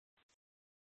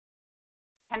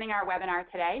attending our webinar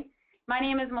today. My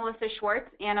name is Melissa Schwartz,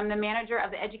 and I'm the manager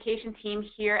of the education team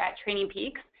here at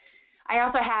TrainingPeaks. I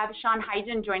also have Sean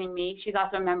Hygen joining me. She's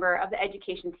also a member of the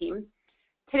education team.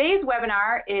 Today's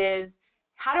webinar is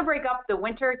how to break up the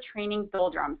winter training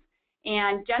doldrums.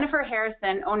 And Jennifer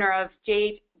Harrison, owner of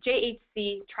JHC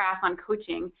Triathlon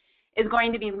Coaching, is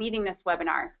going to be leading this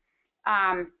webinar.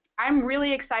 I'm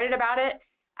really excited about it.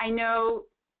 I know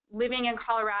living in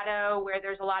Colorado where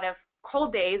there's a lot of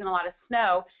cold days and a lot of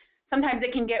snow, sometimes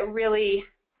it can get really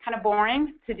kind of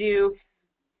boring to do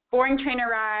boring trainer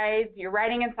rides, you're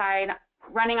riding inside,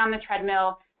 running on the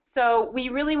treadmill. So we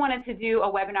really wanted to do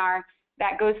a webinar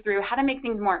that goes through how to make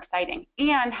things more exciting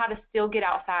and how to still get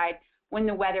outside when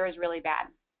the weather is really bad.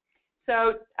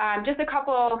 So just a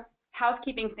couple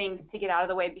housekeeping things to get out of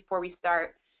the way before we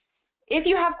start. If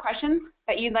you have questions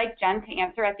that you'd like Jen to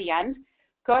answer at the end,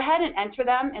 go ahead and enter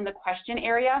them in the question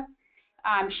area.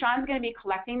 Sean's going to be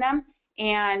collecting them,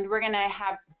 and we're going to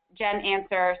have Jen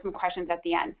answer some questions at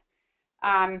the end.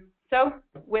 So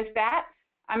with that,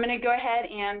 I'm going to go ahead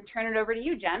and turn it over to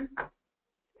you, Jen.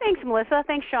 Thanks, Melissa.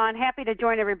 Thanks, Sean. Happy to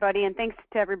join everybody, and thanks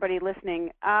to everybody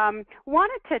listening.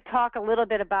 Wanted to talk a little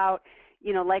bit about,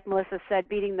 like Melissa said,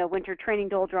 beating the winter training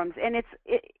doldrums, and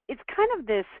it's kind of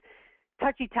this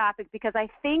touchy topic because I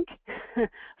think,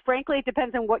 frankly, it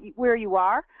depends on where you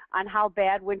are, on how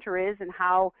bad winter is and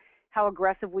how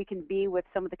aggressive we can be with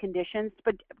some of the conditions.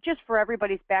 But just for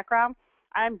everybody's background,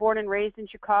 I'm born and raised in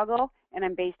Chicago, and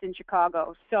I'm based in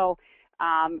Chicago. So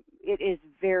it is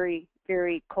very,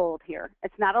 very cold here.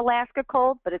 It's not Alaska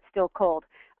cold, but it's still cold.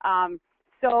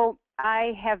 So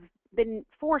I have been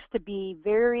forced to be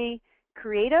very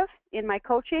creative in my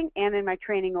coaching and in my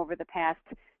training over the past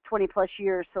 20 plus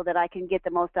years so that I can get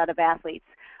the most out of athletes.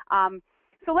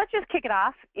 So let's just kick it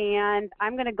off, and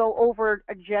I'm going to go over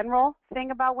a general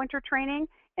thing about winter training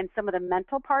and some of the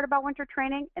mental part about winter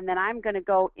training, and then I'm going to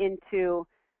go into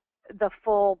the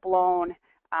full-blown,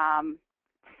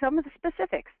 some of the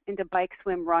specifics into bike,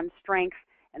 swim, run, strength,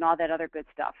 and all that other good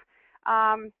stuff.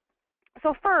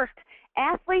 So first,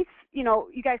 athletes,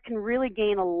 you guys can really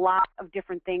gain a lot of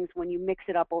different things when you mix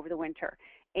it up over the winter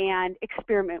and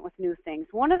experiment with new things.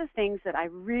 One of the things that I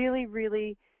really,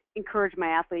 really encourage my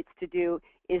athletes to do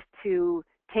is to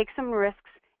take some risks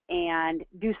and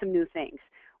do some new things.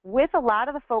 With a lot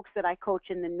of the folks that I coach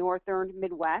in the northern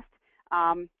Midwest,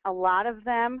 a lot of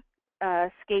them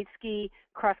skate ski,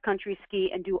 cross-country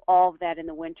ski, and do all of that in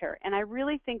the winter. And I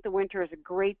really think the winter is a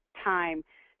great time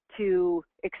to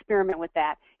experiment with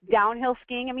that. Downhill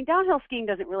skiing, downhill skiing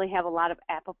doesn't really have a lot of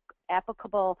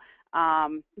applicable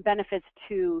benefits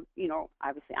to,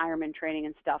 obviously Ironman training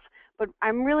and stuff. But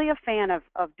I'm really a fan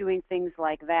of doing things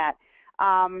like that.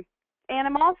 And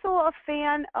I'm also a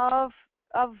fan of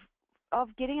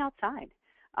getting outside.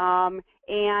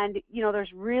 And,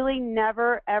 there's really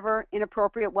never, ever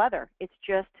inappropriate weather. It's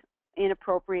just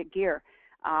inappropriate gear.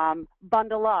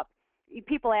 Bundle up.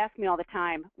 People ask me all the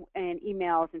time in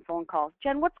emails and phone calls,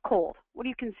 Jen, what's cold? What do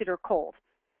you consider cold?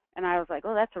 And I was like,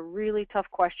 oh, that's a really tough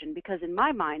question because in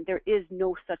my mind, there is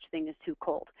no such thing as too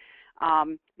cold.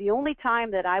 The only time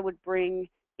that I would bring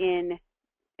in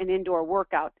an indoor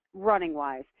workout,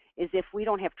 running-wise, is if we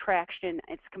don't have traction,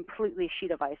 it's completely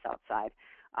sheet of ice outside.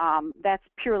 That's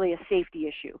purely a safety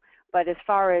issue. But as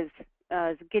far as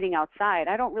getting outside,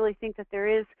 I don't really think that there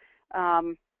is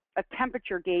a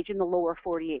temperature gauge in the lower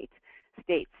 48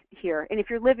 states here. And if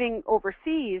you're living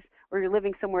overseas or you're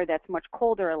living somewhere that's much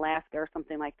colder, Alaska or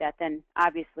something like that, then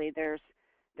obviously there's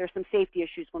some safety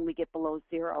issues when we get below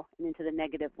zero and into the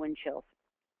negative wind chills.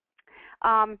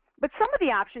 But some of the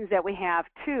options that we have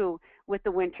too with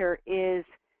the winter is,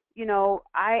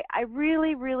 I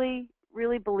really, really,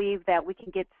 really believe that we can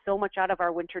get so much out of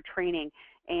our winter training.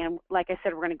 And like I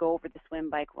said, we're going to go over the swim,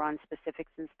 bike, run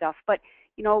specifics and stuff. But,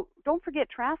 don't forget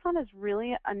triathlon is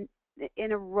really an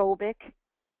aerobic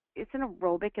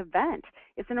event.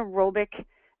 It's an aerobic,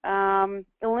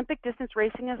 Olympic distance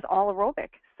racing is all aerobic.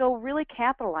 So really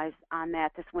capitalize on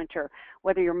that this winter,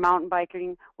 whether you're mountain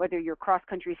biking, whether you're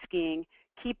cross-country skiing.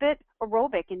 Keep it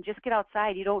aerobic and just get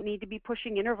outside. You don't need to be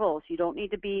pushing intervals. You don't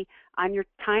need to be on your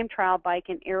time trial bike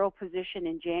in aero position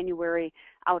in January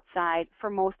outside for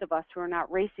most of us who are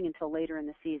not racing until later in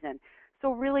the season.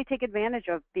 So really take advantage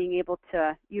of being able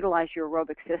to utilize your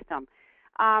aerobic system.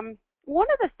 One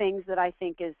of the things that I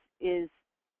think is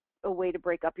a way to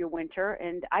break up your winter,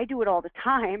 and I do it all the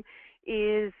time,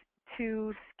 is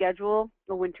to schedule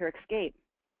a winter escape.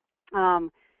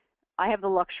 I have the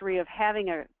luxury of having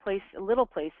a little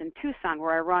place in Tucson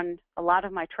where I run a lot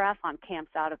of my triathlon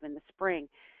camps out of in the spring.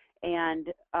 And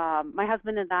my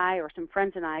husband and I, or some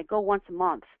friends and I, go once a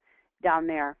month down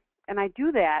there. And I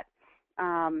do that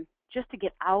just to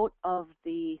get out of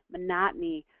the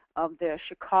monotony of the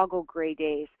Chicago gray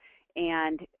days.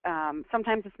 And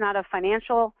sometimes it's not a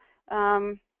financial,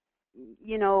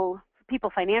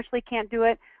 people financially can't do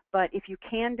it, but if you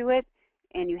can do it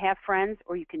and you have friends,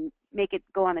 or you can make it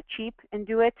go on a cheap and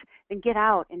do it, then get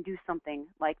out and do something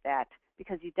like that,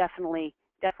 because you definitely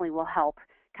will help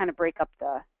kind of break up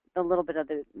the little bit of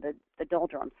the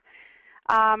doldrums.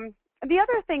 The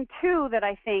other thing too that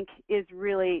I think is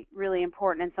really, really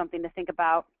important and something to think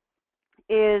about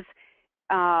is,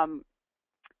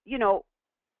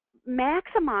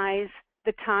 maximize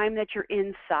the time that you're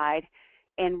inside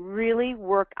and really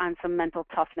work on some mental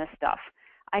toughness stuff.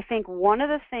 I think one of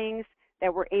the things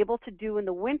that we're able to do in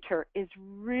the winter is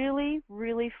really,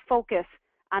 really focus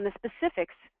on the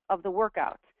specifics of the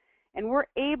workouts. And we're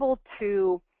able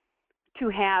to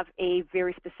have a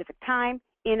very specific time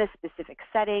in a specific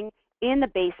setting, in the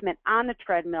basement, on the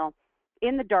treadmill,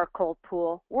 in the dark, cold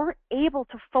pool. We're able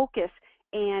to focus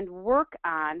and work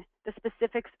on the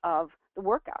specifics of the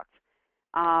workouts.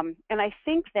 And I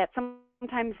think that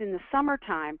sometimes in the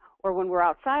summertime, or when we're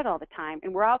outside all the time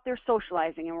and we're out there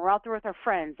socializing and we're out there with our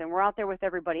friends and we're out there with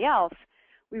everybody else,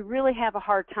 we really have a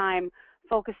hard time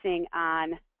focusing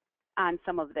on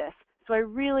some of this. So I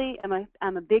really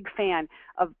I'm a big fan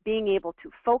of being able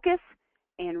to focus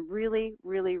and really,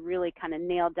 really, really kind of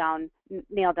nail down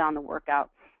the workout.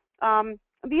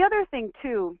 The other thing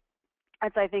too,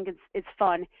 as I think it's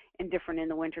fun and different in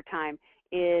the wintertime,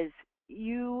 is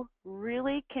you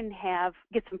really can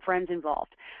get some friends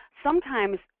involved.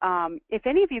 Sometimes, if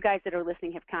any of you guys that are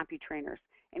listening have CompuTrainers,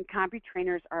 and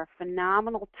CompuTrainers are a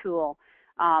phenomenal tool.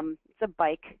 It's a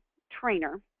bike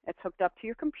trainer that's hooked up to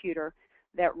your computer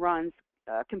that runs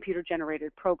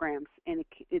computer-generated programs, and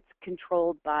it's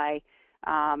controlled by,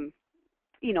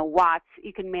 watts.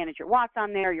 You can manage your watts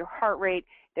on there, your heart rate.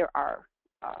 There are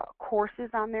courses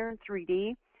on there in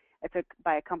 3D. It's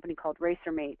by a company called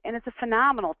RacerMate, and it's a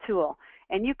phenomenal tool.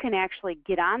 And you can actually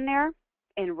get on there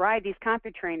and ride these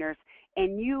CompuTrainers,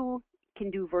 and you can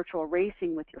do virtual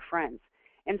racing with your friends.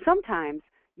 And sometimes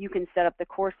you can set up the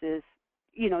courses.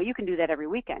 You can do that every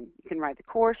weekend. You can ride the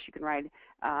course, you can ride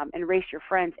and race your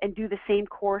friends, and do the same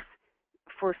course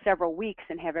for several weeks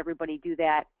and have everybody do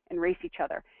that and race each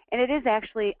other. And it is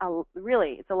actually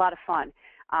it's a lot of fun.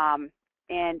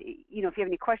 And if you have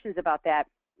any questions about that,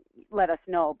 let us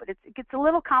know. But it gets a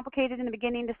little complicated in the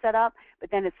beginning to set up,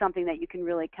 but then it's something that you can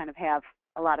really kind of have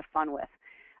a lot of fun with.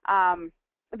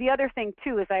 The other thing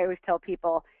too is, I always tell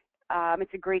people,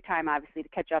 it's a great time obviously to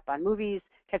catch up on movies,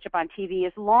 catch up on TV,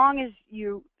 as long as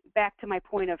you, back to my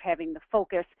point of having the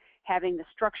focus, having the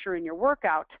structure in your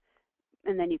workout,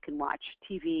 and then you can watch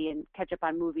TV and catch up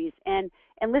on movies and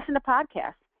listen to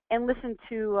podcasts and listen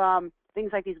to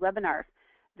things like these webinars.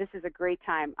 This is a great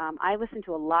time. I listen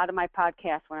to a lot of my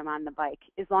podcasts when I'm on the bike.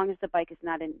 As long as the bike is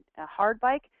not a hard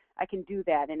bike, I can do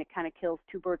that, and it kind of kills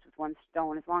two birds with one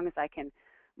stone, as long as I can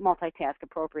multitask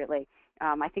appropriately.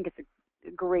 I think it's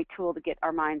a great tool to get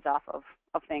our minds off of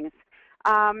things.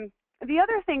 The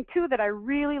other thing too that I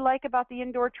really like about the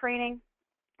indoor training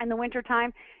in the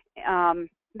wintertime,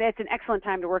 that's an excellent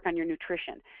time to work on your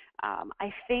nutrition.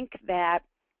 I think that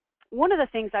one of the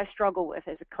things I struggle with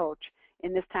as a coach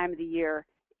in this time of the year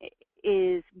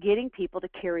is getting people to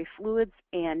carry fluids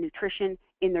and nutrition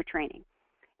in their training.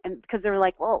 And because they're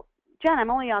like, well, Jen,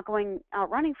 I'm only going out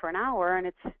running for an hour and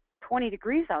it's 20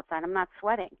 degrees outside, I'm not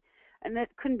sweating. And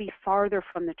that couldn't be farther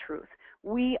from the truth.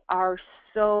 We are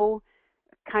so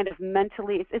kind of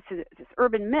mentally, it's this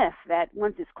urban myth that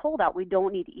once it's cold out, we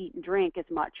don't need to eat and drink as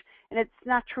much. And it's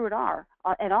not true at all.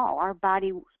 Our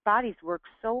bodies work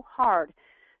so hard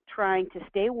trying to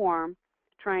stay warm,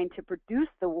 trying to produce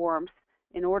the warmth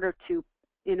in order to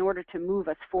move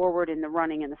us forward in the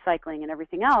running and the cycling and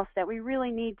everything else, that we really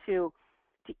need to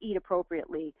eat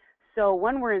appropriately. So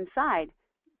when we're inside,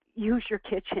 use your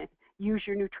kitchen, use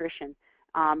your nutrition,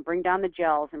 bring down the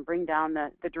gels and bring down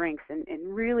the drinks, and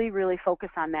really, really focus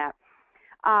on that.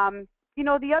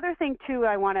 The other thing too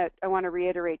I want to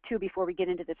reiterate too before we get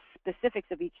into the specifics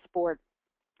of each sport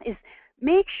is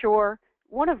make sure,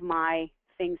 one of my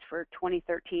things for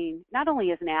 2013, not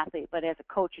only as an athlete but as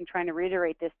a coach, and trying to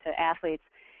reiterate this to athletes,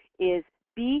 is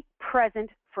be present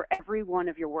for every one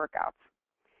of your workouts.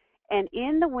 And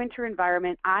in the winter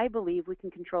environment, I believe we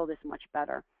can control this much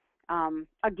better.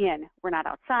 Again, we're not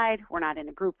outside, we're not in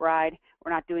a group ride,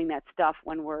 we're not doing that stuff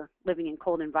when we're living in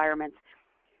cold environments.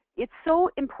 It's so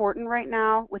important right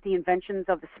now with the inventions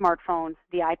of the smartphones,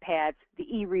 the iPads, the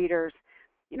e-readers.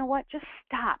 You know what? Just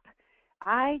stop.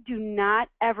 I do not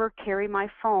ever carry my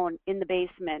phone in the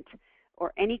basement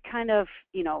or any kind of,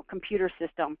 computer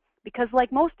system, because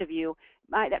like most of you,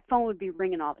 that phone would be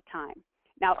ringing all the time.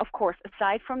 Now, of course,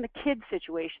 aside from the kids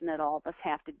situation that all of us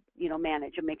have to,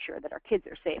 manage and make sure that our kids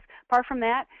are safe, apart from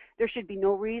that, there should be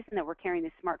no reason that we're carrying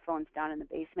these smartphones down in the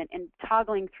basement and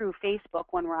toggling through Facebook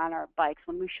when we're on our bikes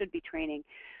when we should be training.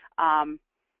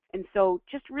 And so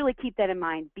just really keep that in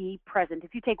mind. Be present.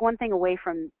 If you take one thing away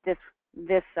from this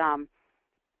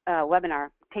webinar,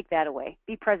 take that away.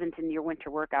 Be present in your winter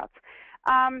workouts.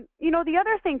 The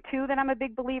other thing, too, that I'm a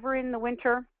big believer in the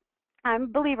winter, I'm a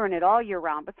believer in it all year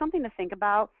round, but something to think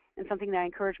about and something that I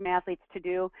encourage my athletes to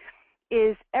do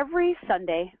is every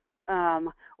Sunday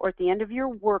or at the end of your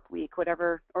work week,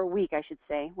 whatever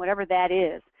that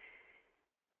is,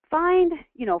 find,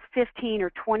 15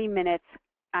 or 20 minutes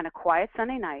on a quiet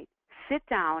Sunday night, sit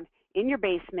down in your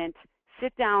basement,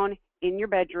 sit down in your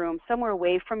bedroom, somewhere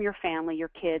away from your family, your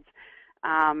kids,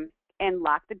 and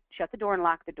shut the door and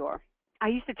lock the door. I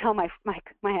used to tell my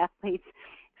athletes,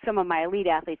 some of my elite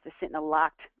athletes, to sit in a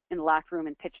locked room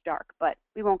in pitch dark, but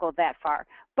we won't go that far.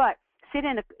 But sit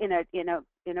in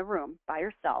a room by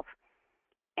yourself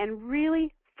and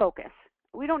really focus.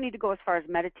 We don't need to go as far as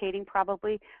meditating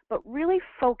probably, but really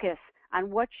focus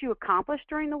on what you accomplished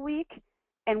during the week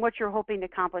and what you're hoping to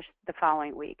accomplish the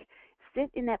following week. Sit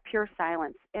in that pure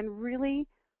silence and really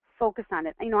focus on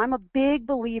it. I'm a big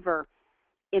believer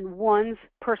in one's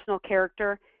personal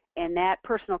character and that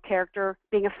personal character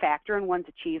being a factor in one's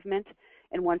achievement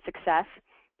and one's success.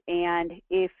 And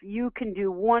if you can do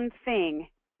one thing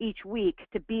each week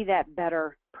to be that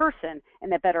better person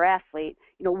and that better athlete,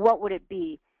 what would it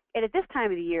be? And at this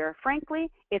time of the year, frankly,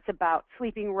 it's about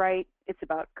sleeping right. It's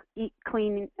about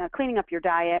cleaning up your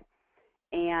diet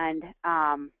and,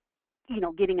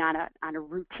 getting on a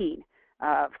routine.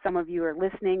 Some of you are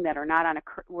listening that we're not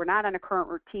on a current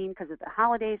routine because of the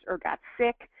holidays or got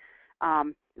sick.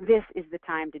 This is the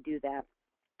time to do that.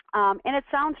 And it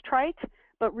sounds trite,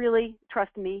 but really,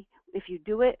 trust me, if you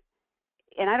do it,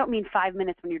 and I don't mean 5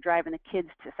 minutes when you're driving the kids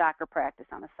to soccer practice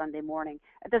on a Sunday morning.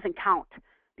 It doesn't count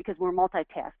because we're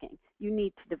multitasking. You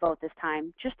need to devote this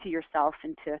time just to yourself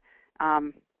and to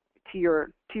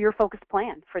your focused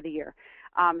plan for the year.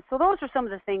 So those are some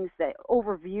of the things, that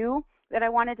overview that I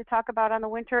wanted to talk about on the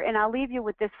winter, and I'll leave you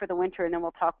with this for the winter, and then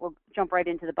we'll jump right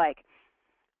into the bike.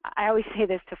 I always say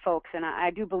this to folks, and I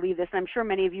do believe this, and I'm sure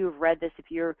many of you have read this if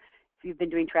you've been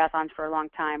doing triathlons for a long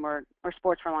time or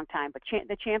sports for a long time, but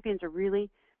the champions are really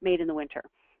made in the winter.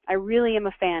 I really am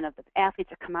a fan of the athletes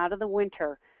that come out of the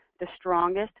winter the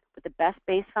strongest, with the best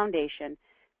base foundation,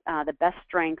 the best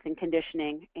strength and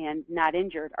conditioning, and not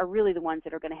injured, are really the ones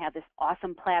that are going to have this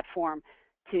awesome platform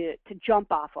to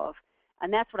jump off of.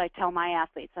 And that's what I tell my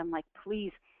athletes. I'm like,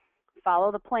 please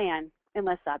follow the plan,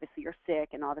 unless obviously you're sick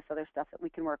and all this other stuff that we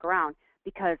can work around,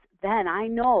 because then I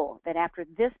know that after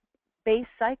this base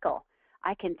cycle,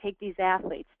 I can take these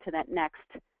athletes to that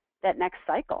next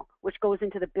cycle, which goes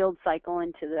into the build cycle,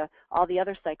 into all the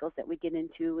other cycles that we get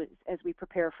into as we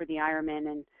prepare for the Ironman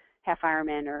and half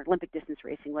Ironman or Olympic distance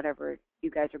racing, whatever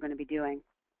you guys are going to be doing.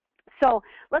 So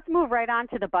let's move right on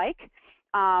to the bike.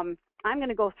 I'm going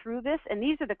to go through this, and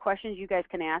these are the questions you guys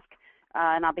can ask,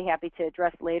 and I'll be happy to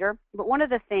address later. But one of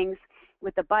the things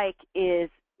with the bike is,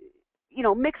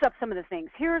 mix up some of the things.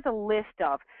 Here's a list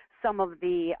of some of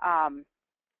the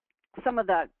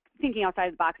thinking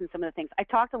outside the box and some of the things. I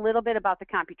talked a little bit about the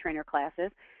CompuTrainer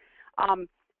classes.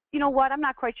 You know what? I'm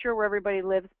not quite sure where everybody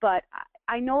lives, but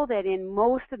I know that in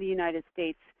most of the United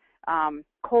States,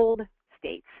 cold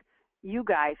states, you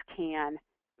guys can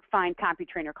find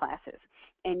CompuTrainer classes.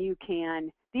 And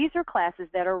these are classes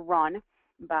that are run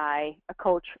by a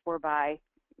coach or by,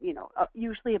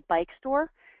 usually a bike store.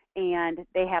 And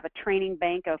they have a training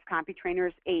bank of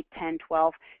CompuTrainers, 8, 10,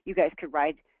 12. You guys could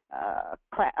ride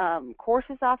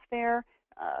courses off there.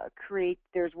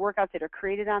 There's workouts that are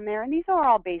created on there. And these are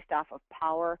all based off of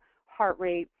power, heart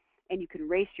rate, and you can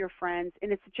race your friends.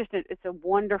 And it's a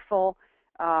wonderful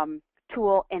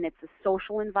tool, and it's a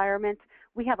social environment.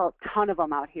 We have a ton of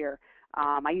them out here.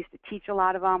 I used to teach a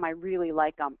lot of them. I really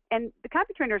like them. And the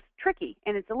CompuTrainer is tricky,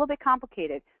 and it's a little bit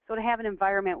complicated. So to have an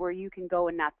environment where you can go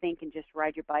and not think and just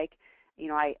ride your bike,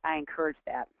 I encourage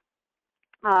that.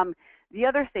 The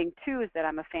other thing, too, is that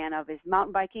I'm a fan of is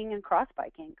mountain biking and cross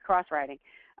riding.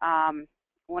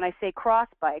 When I say cross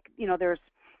bike, there's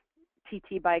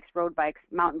TT bikes, road bikes,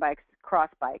 mountain bikes, cross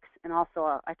bikes, and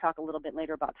also I talk a little bit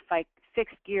later about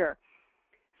fixed gear.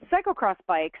 Cyclocross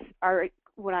bikes are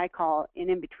what I call an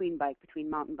in-between bike between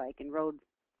mountain bike and road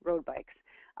bikes.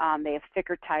 They have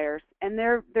thicker tires, and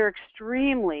they're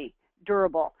extremely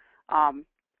durable,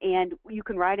 and you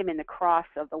can ride them in the cross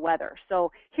of the weather.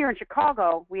 So here in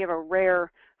Chicago, we have a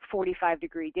rare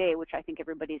 45-degree day, which I think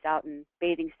everybody's out in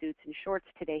bathing suits and shorts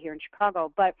today here in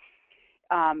Chicago. But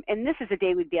and this is a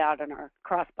day we'd be out on our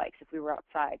cross bikes if we were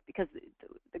outside, because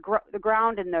the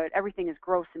ground and everything is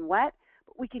gross and wet.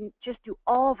 But we can just do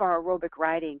all of our aerobic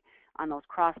riding on those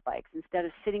cross bikes instead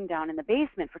of sitting down in the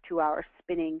basement for 2 hours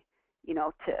spinning, you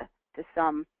know, to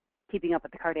some Keeping Up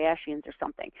with the Kardashians or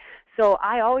something. So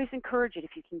I always encourage it.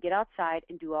 If you can get outside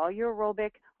and do all your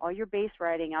aerobic, all your base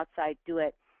riding outside, do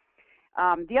it.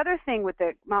 The other thing with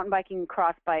the mountain biking and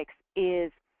cross bikes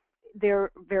is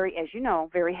they're very, as you know,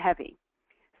 very heavy.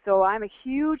 So I'm a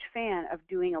huge fan of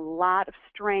doing a lot of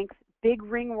strength, big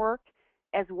ring work,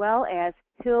 as well as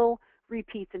hill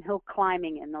repeats and hill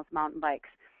climbing in those mountain bikes.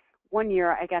 One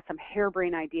year I got some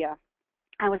harebrained idea.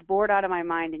 I was bored out of my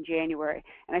mind in January,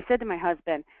 and I said to my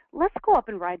husband, let's go up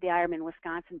and ride the Ironman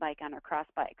Wisconsin bike on our cross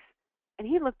bikes. And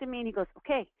he looked at me and he goes,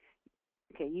 okay,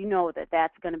 you know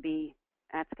that's going to be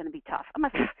tough. I'm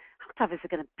like, how tough is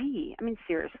it going to be? I mean,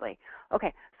 seriously.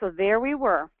 Okay, so there we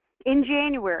were in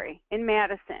January in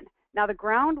Madison. Now, the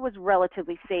ground was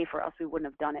relatively safe, or else we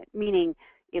wouldn't have done it, meaning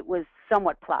it was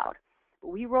somewhat plowed. But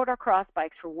we rode our cross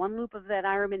bikes for one loop of that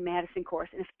Ironman Madison course.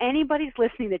 And if anybody's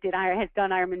listening that has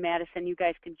done Ironman Madison, you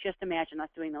guys can just imagine us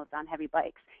doing those on heavy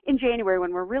bikes in January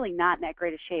when we're really not in that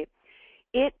great a shape.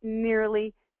 It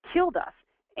nearly killed us.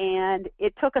 And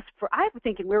it took us I was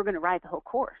thinking we were going to ride the whole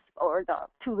course, or the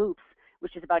 2 loops,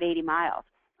 which is about 80 miles.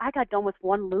 I got done with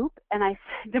 1 loop, and I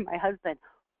said to my husband,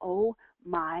 oh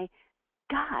my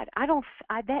God,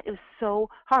 that is so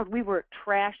hard. We were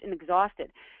trashed and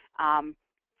exhausted.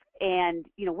 And,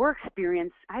 you know, we're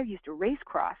experienced. I used to race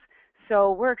cross,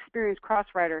 so we're experienced cross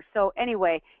riders. So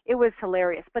anyway, it was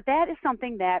hilarious. But that is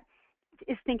something that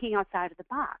is thinking outside of the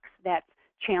box. That's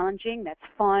challenging, that's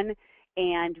fun,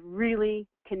 and really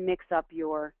can mix up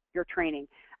your training.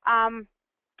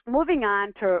 Moving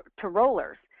on to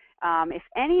rollers. If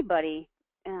anybody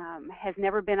has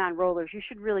never been on rollers, you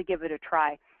should really give it a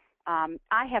try.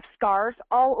 I have scars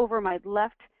all over my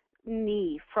left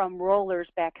knee from rollers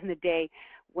back in the day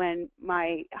when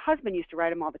my husband used to ride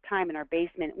them all the time in our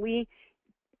basement. We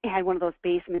had one of those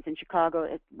basements in Chicago.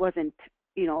 It wasn't,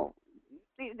 you know,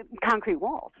 concrete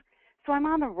walls. So I'm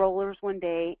on the rollers one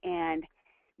day, and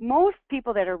most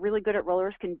people that are really good at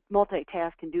rollers can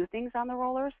multitask and do things on the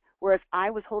rollers, whereas I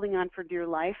was holding on for dear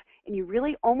life, and you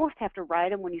really almost have to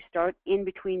ride them when you start in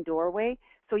between doorway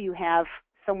so you have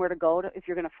somewhere to go if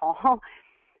you're going to fall.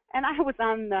 And I was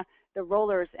on the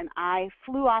rollers, and I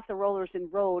flew off the rollers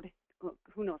and rode,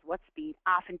 who knows what speed,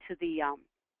 off into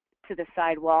the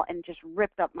sidewall and just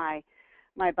ripped up my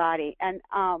body. And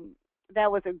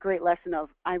that was a great lesson of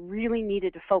I really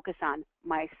needed to focus on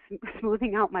my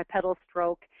smoothing out my pedal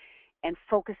stroke and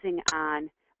focusing on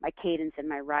my cadence and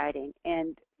my riding.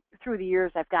 And through the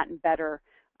years, I've gotten better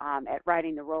at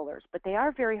riding the rollers, but they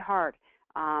are very hard.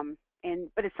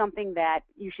 But it's something that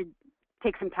you should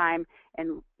take some time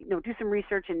and, you know, do some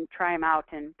research and try them out.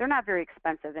 And they're not very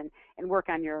expensive, and work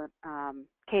on your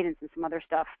cadence and some other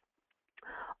stuff.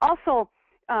 Also,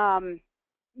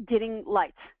 getting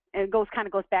lights. And it kind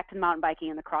of goes back to the mountain biking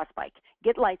and the cross bike.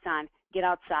 Get lights on, get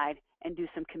outside, and do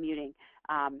some commuting.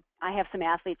 I have some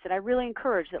athletes that I really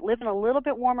encourage that live in a little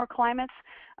bit warmer climates,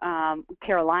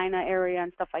 Carolina area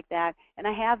and stuff like that, and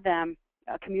I have them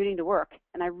commuting to work.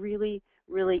 And I really,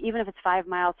 even if it's 5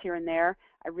 miles here and there,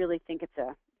 I really think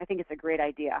it's a great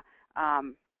idea,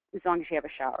 as long as you have a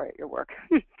shower at your work.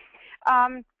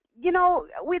 You know,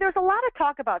 there's a lot of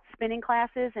talk about spinning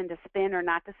classes and to spin or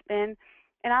not to spin.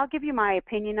 And I'll give you my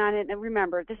opinion on it. And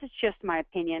remember, this is just my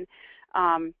opinion.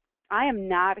 I am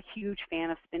not a huge fan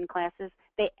of spin classes.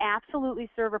 They absolutely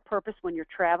serve a purpose when you're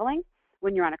traveling,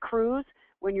 when you're on a cruise,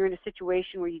 when you're in a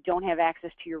situation where you don't have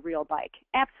access to your real bike.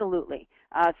 Absolutely.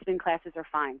 Spin classes are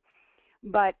fine.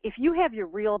 But if you have your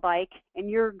real bike and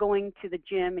you're going to the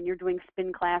gym and you're doing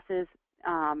spin classes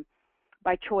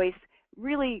by choice,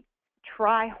 really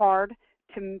try hard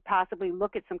to possibly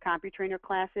look at some CompuTrainer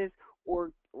classes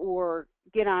or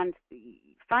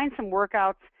find some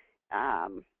workouts,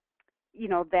 you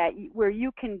know, where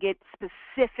you can get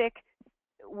specific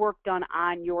work done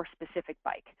on your specific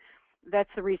bike. That's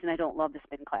the reason I don't love the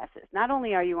spin classes. Not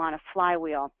only are you on a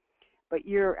flywheel, but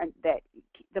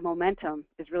the momentum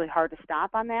is really hard to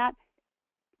stop on that.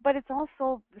 But it's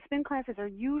also, the spin classes are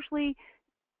usually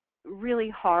really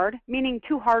hard, meaning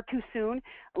too hard too soon.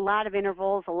 A lot of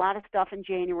intervals, a lot of stuff in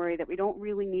January that we don't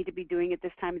really need to be doing at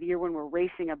this time of the year when we're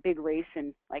racing a big race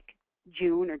in like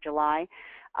June or July.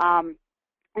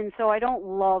 And so I don't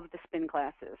love the spin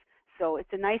classes. So it's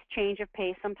a nice change of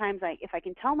pace. Sometimes if I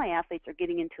can tell my athletes are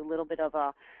getting into a little bit of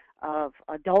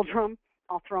a doldrum,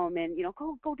 I'll throw them in,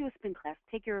 go do a spin class.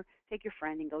 Take your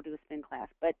friend and go do a spin class.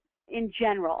 But in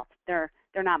general, they're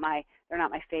not my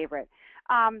favorite.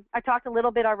 I talked a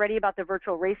little bit already about the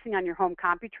virtual racing on your home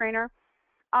CompuTrainer.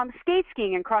 Skate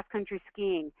skiing and cross-country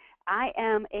skiing, I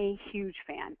am a huge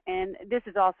fan. And this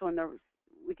is also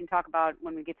we can talk about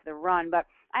when we get to the run, but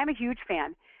I'm a huge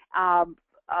fan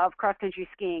of cross-country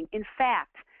skiing. In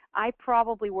fact, I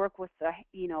probably work with,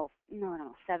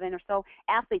 7 or so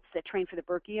athletes that train for the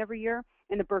Berkey every year.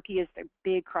 And the Berkey is a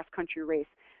big cross-country race,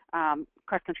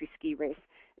 cross-country ski race,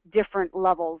 different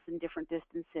levels and different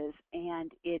distances.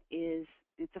 And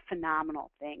it's a phenomenal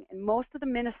thing. And most of the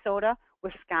Minnesota,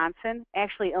 Wisconsin,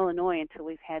 actually Illinois until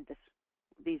we've had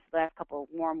these last couple of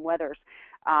warm weathers,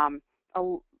 and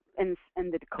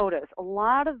the Dakotas, a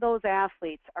lot of those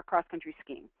athletes are cross-country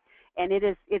skiing. And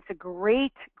it's a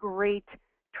great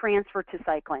transfer to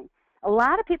cycling. A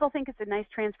lot of people think it's a nice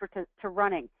transfer to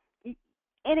running.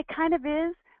 And it kind of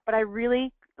is, but I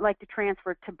really like to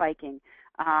transfer to biking.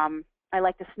 I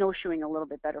like the snowshoeing a little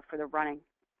bit better for the running.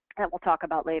 That we'll talk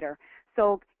about later.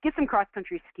 So get some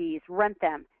cross-country skis, rent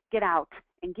them, get out,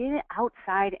 and get it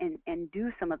outside and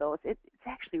do some of those. It's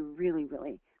actually really,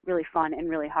 really, really fun and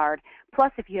really hard.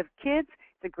 Plus, if you have kids,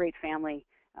 it's a great family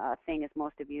thing, as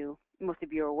most of you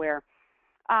are aware.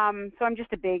 So I'm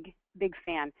just a big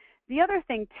fan. The other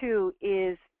thing, too,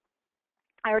 is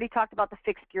I already talked about the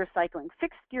fixed gear cycling.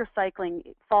 Fixed gear cycling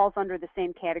falls under the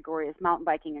same category as mountain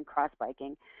biking and cross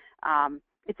biking.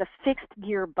 It's a fixed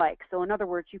gear bike, so in other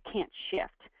words, you can't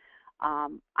shift.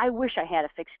 I wish I had a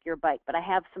fixed gear bike, but I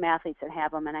have some athletes that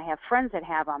have them, and I have friends that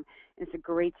have them, and it's a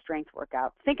great strength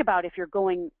workout. Think about if you're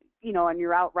going, and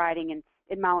you're out riding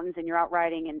in mountains and you're out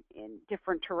riding in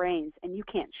different terrains, and you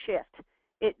can't shift.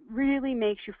 It really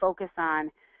makes you focus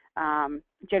on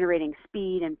generating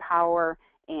speed and power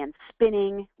and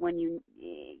spinning when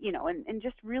and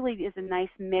just really is a nice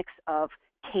mix of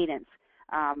cadence,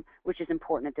 which is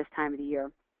important at this time of the year.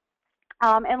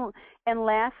 And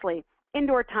lastly,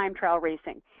 indoor time trial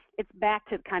racing. It's back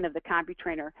to kind of the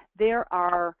CompuTrainer. There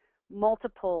are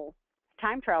multiple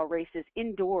time trial races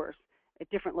indoors at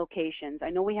different locations. I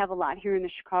know we have a lot here in the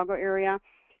Chicago area,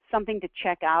 something to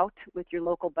check out with your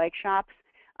local bike shops.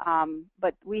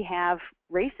 But we have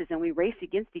races and we race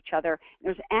against each other.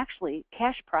 There's actually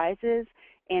cash prizes,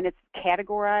 and it's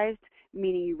categorized,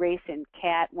 meaning you race in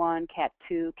Cat 1, Cat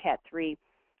 2, Cat 3,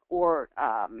 or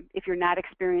if you're not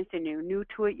experienced and you're new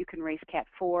to it, you can race Cat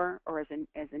 4 or as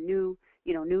a new,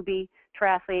 newbie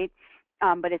triathlete.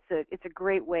 But it's a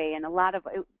great way, and a lot of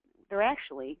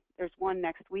there's one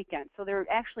next weekend. So they're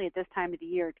actually at this time of the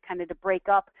year kind of to break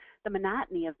up the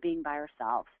monotony of being by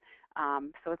ourselves.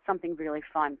 So it's something really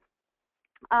fun.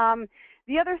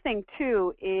 The other thing,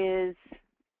 too, is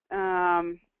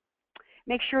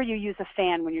make sure you use a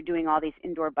fan when you're doing all these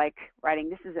indoor bike riding.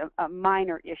 This is a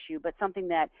minor issue, but something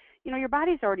that, your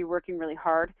body's already working really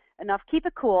hard enough. Keep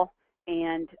it cool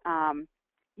and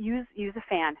use a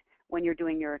fan when you're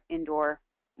doing your indoor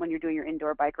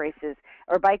bike races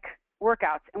or bike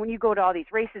workouts. And when you go to all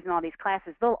these races and all these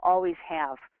classes, they'll always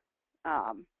have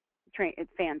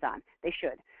fans on. They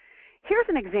should. Here's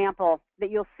an example that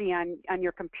you'll see on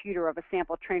your computer of a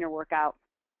sample trainer workout.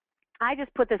 I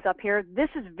just put this up here. This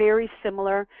is very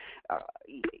similar.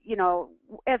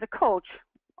 As a coach,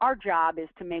 our job is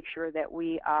to make sure that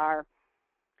we are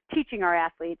teaching our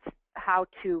athletes how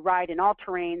to ride in all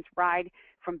terrains, ride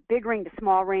from big ring to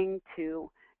small ring to,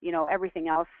 everything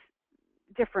else,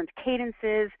 different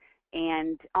cadences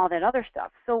and all that other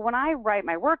stuff. So when I write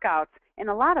my workouts, and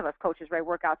a lot of us coaches write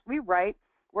workouts, we write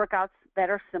workouts that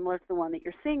are similar to the one that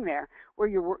you're seeing there, where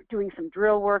you're doing some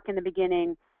drill work in the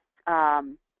beginning,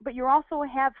 but you also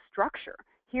have structure.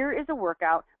 Here is a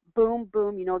workout, boom,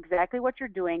 boom, you know exactly what you're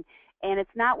doing, and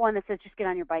it's not one that says just get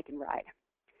on your bike and ride.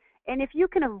 And if you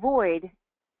can avoid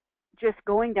just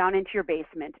going down into your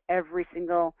basement every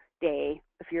single day,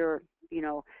 if you're,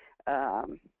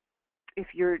 if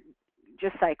you're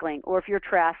just cycling, or if you're a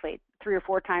triathlete, 3 or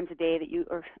 4 times a day that you,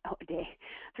 or a day,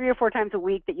 3 or 4 times a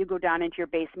week that you go down into your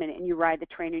basement and you ride the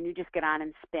trainer and you just get on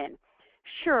and spin.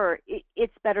 Sure,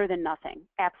 it's better than nothing,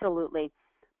 absolutely.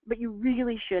 But you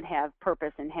really should have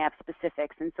purpose and have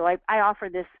specifics. And so I offer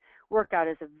this workout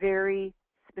as a very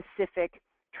specific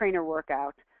trainer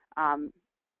workout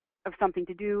of something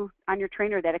to do on your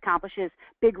trainer that accomplishes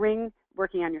big ring,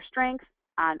 working on your strength,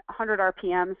 on 100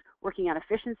 RPMs, working on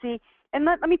efficiency. And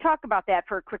let me talk about that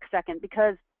for a quick second,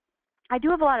 because I do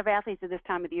have a lot of athletes at this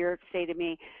time of the year say to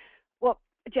me, well,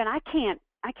 Jen, I can't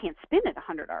spin at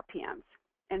 100 RPMs.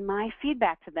 And my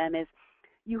feedback to them is,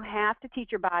 you have to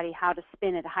teach your body how to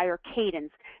spin at a higher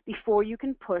cadence before you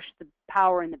can push the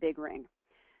power in the big ring.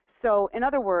 So in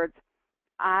other words,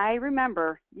 I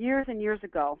remember years and years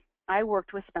ago, I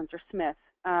worked with Spencer Smith,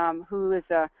 who is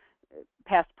a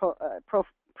past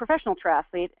professional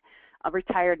triathlete,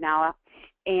 retired now,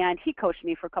 and he coached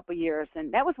me for a couple of years.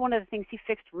 And that was one of the things he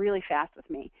fixed really fast with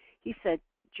me. He said,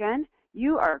 Jen,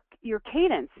 your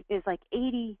cadence is like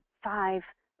 85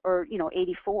 or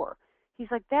 84. He's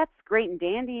like, that's great and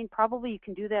dandy, and probably you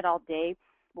can do that all day,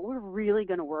 but we're really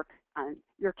going to work on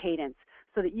your cadence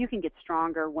so that you can get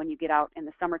stronger when you get out in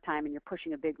the summertime and you're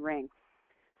pushing a big ring.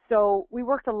 So we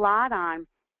worked a lot on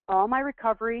all my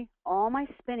recovery, all my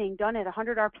spinning done at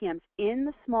 100 RPMs in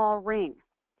the small ring.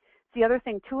 It's the other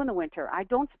thing, too, in the winter. I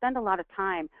don't spend a lot of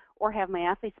time or have my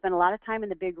athletes spend a lot of time in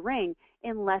the big ring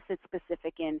unless it's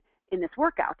specific in this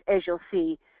workout, as you'll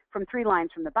see from 3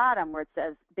 lines from the bottom where it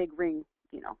says big ring,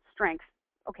 strength.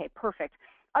 Okay, perfect.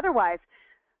 Otherwise,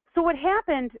 so what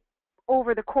happened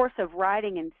over the course of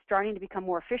riding and starting to become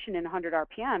more efficient in 100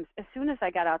 RPMs, as soon as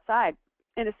I got outside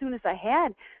and as soon as I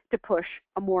had to push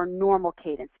a more normal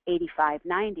cadence, 85,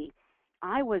 90,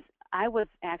 I was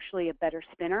actually a better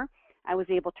spinner. I was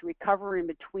able to recover in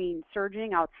between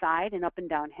surging outside and up and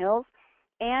down hills,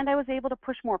 and I was able to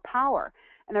push more power.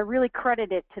 And I really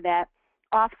credit it to that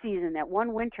off season, that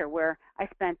one winter where I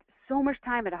spent so much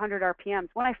time at 100 RPMs.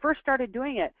 When I first started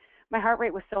doing it, my heart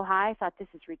rate was so high, I thought, this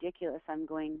is ridiculous. I'm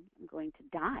going to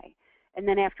die. And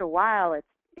then after a while, it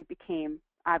became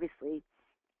obviously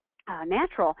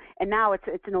natural, and now it's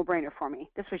a no-brainer for me.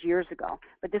 This was years ago,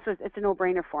 but it's a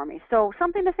no-brainer for me. So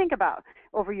something to think about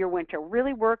over your winter.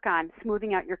 Really work on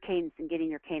smoothing out your cadence and getting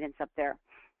your cadence up there.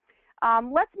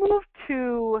 Let's move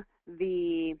to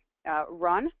the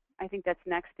run. I think that's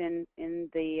next in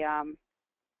the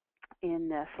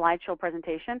slideshow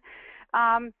presentation.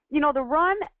 The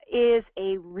run is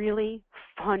a really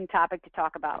fun topic to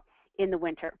talk about in the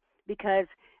winter because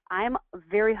I'm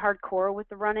very hardcore with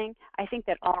the running. I think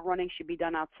that all running should be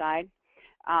done outside,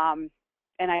 and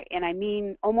I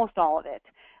mean almost all of it.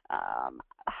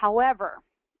 However,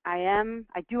 I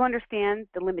do understand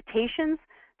the limitations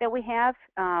that we have,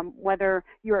 whether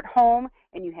you're at home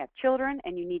and you have children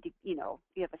and you need to, you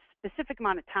have a specific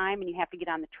amount of time and you have to get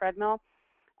on the treadmill.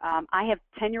 I have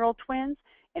 10-year-old twins,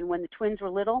 and when the twins were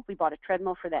little, we bought a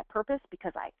treadmill for that purpose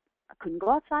because I couldn't go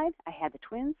outside. I had the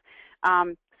twins.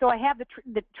 So I have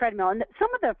the treadmill. And some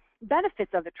of the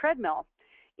benefits of the treadmill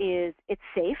is it's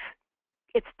safe,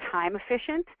 it's time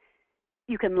efficient,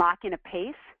 you can lock in a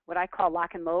pace, what I call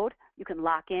lock and load. You can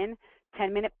lock in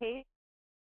 10-minute pace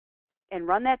and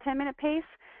run that 10-minute pace.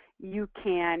 You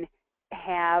can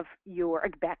have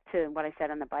back to what I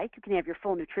said on the bike, you can have your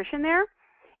full nutrition there.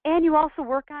 And you also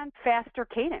work on faster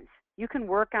cadence. You can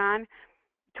work on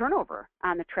turnover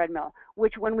on the treadmill,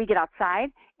 which when we get outside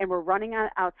and we're running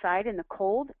outside in the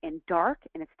cold and dark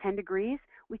and it's 10 degrees,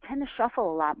 we tend to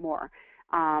shuffle a lot more.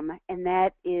 And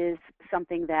that is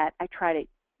something that I try to,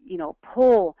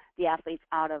 pull the athletes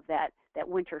out of that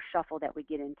winter shuffle that we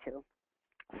get into.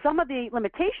 Some of the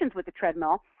limitations with the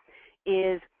treadmill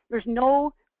is there's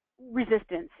no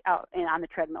resistance out on the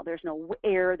treadmill. There's no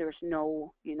air, there's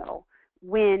no,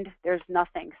 wind, there's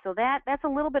nothing. So that's a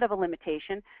little bit of a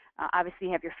limitation. Obviously,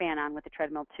 you have your fan on with the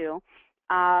treadmill too.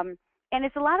 And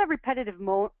it's a lot of repetitive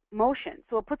motion,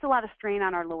 so it puts a lot of strain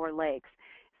on our lower legs.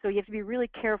 So you have to be really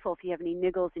careful if you have any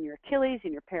niggles in your Achilles,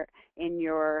 in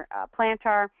your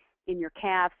plantar, in your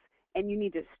calves, and you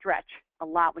need to stretch a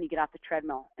lot when you get off the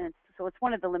treadmill. And so it's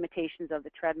one of the limitations of the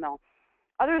treadmill.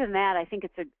 Other than that, I think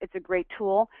it's a great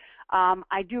tool.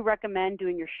 I do recommend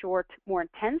doing your short, more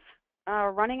intense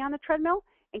running on the treadmill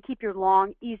and keep your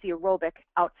long, easy aerobic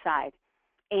outside.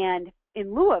 And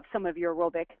in lieu of some of your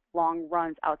aerobic long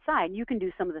runs outside, you can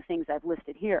do some of the things I've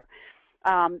listed here.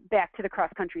 Back to the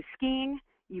cross-country skiing,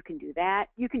 you can do that.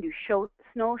 You can do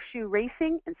snowshoe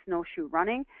racing and snowshoe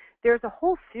running. There's a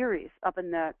whole series up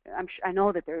in I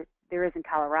know that there is in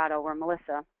Colorado where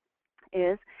Melissa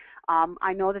is.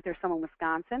 I know that there's some in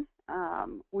Wisconsin.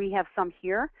 We have some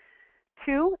here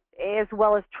too, as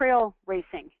well as trail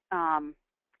racing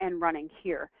and running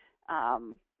here.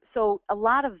 So a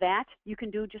lot of that, you can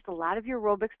do just a lot of your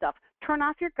aerobic stuff. Turn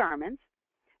off your garments.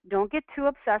 Don't get too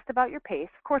obsessed about your pace.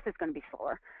 Of course, it's going to be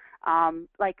slower,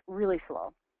 like really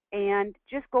slow. And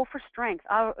just go for strength.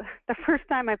 The first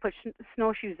time I put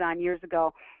snowshoes on years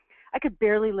ago, I could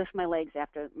barely lift my legs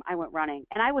after I went running.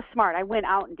 And I was smart. I went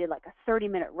out and did like a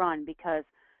 30-minute run because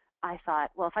I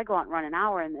thought, well, if I go out and run an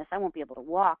hour in this, I won't be able to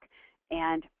walk.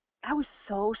 And I was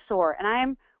so sore. And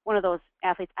I'm one of those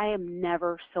athletes, I am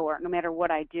never sore, no matter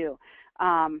what I do.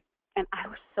 And I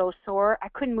was so sore, I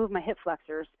couldn't move my hip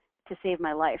flexors to save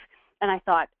my life. And I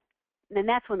thought, and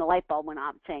that's when the light bulb went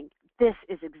on saying, this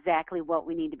is exactly what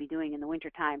we need to be doing in the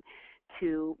wintertime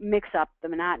to mix up the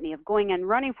monotony of going and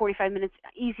running 45 minutes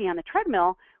easy on the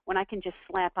treadmill when I can just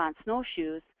slap on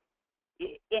snowshoes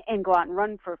and go out and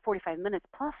run for 45 minutes.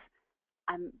 Plus,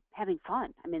 I'm having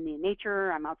fun. I'm in the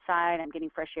nature, I'm outside, I'm getting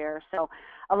fresh air. So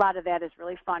a lot of that is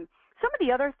really fun. Some of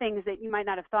the other things that you might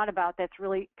not have thought about that's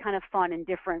really kind of fun and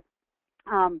different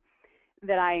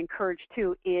that I encourage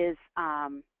too is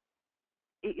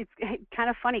it's kind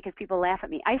of funny because people laugh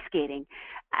at me. Ice skating.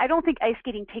 I don't think ice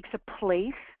skating takes a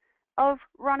place of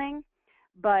running,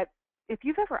 but if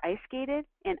you've ever ice skated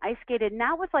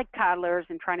not with like toddlers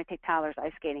and trying to take toddlers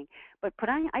ice skating, but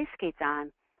putting ice skates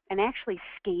on and actually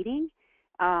skating,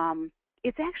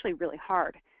 it's actually really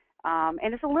hard.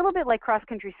 And it's a little bit like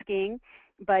cross-country skiing,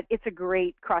 but it's a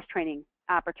great cross-training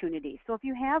opportunity. So if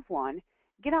you have one,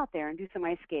 get out there and do some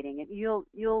ice skating, and you'll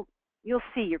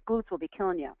see your glutes will be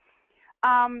killing you.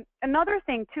 Another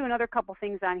thing too, another couple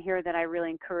things on here that I really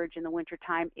encourage in the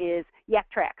wintertime is yak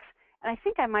tracks. And I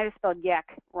think I might have spelled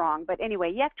yak wrong, but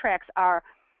anyway, yak tracks are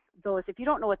those, if you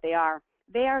don't know what they are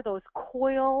those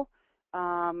coil,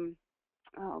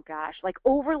 like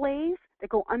overlays that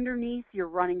go underneath your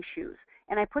running shoes.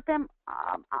 And I put them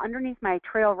underneath my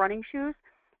trail running shoes,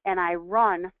 and I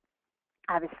run,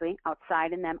 obviously,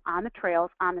 outside in them on the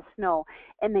trails, on the snow,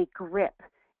 and they grip.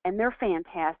 And they're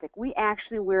fantastic. We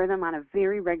actually wear them on a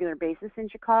very regular basis in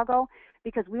Chicago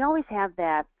because we always have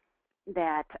that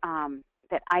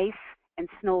ice and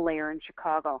snow layer in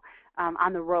Chicago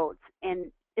on the roads.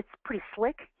 And it's pretty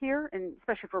slick here, and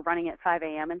especially if we're running at 5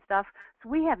 a.m. and stuff. So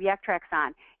we have yak tracks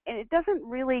on. And it doesn't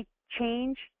really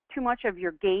change too much of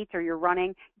your gait or your running.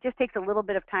 It just takes a little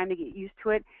bit of time to get used to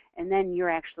it, and then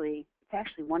it's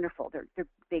actually wonderful.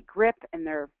 They grip, and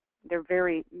they're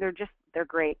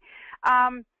great.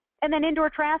 And then indoor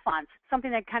triathlons,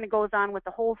 something that kind of goes on with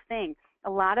the whole thing. A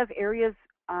lot of areas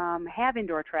have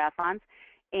indoor triathlons,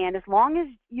 and as long as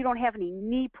you don't have any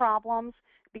knee problems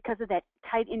because of that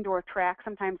tight indoor track,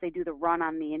 sometimes they do the run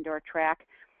on the indoor track.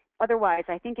 Otherwise,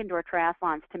 I think indoor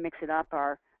triathlons, to mix it up,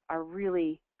 are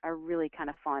really kind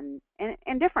of fun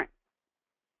and different.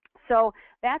 So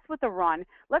that's with the run.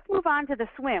 Let's move on to the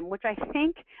swim, which I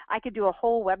think I could do a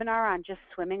whole webinar on just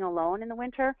swimming alone in the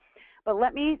winter. But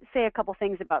let me say a couple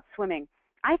things about swimming.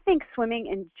 I think swimming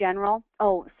in general,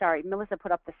 Melissa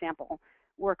put up the sample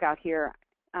workout here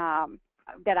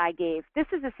that I gave. This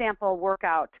is a sample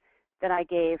workout that I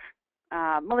gave.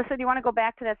 Melissa, do you want to go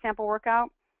back to that sample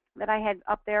workout that I had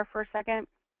up there for a second?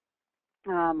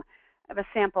 I have a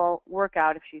sample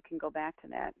workout, if she can go back to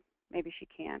that. Maybe she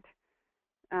can't.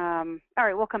 All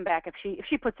right, we'll come back if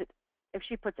she puts,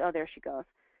 oh, there she goes.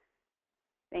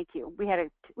 Thank you. We had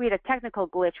a technical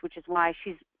glitch, which is why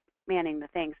she's manning the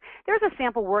things. There's a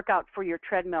sample workout for your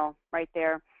treadmill right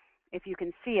there, if you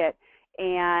can see it.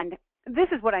 And this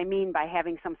is what I mean by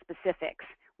having some specifics,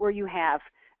 where you have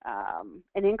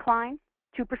an incline,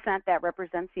 2% that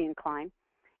represents the incline,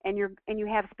 and you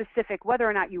have specific whether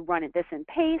or not you run this in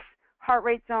pace, heart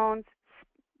rate zones,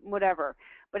 whatever.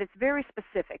 But it's very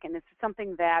specific, and it's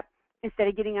something that instead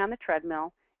of getting on the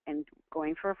treadmill and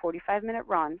going for a 45-minute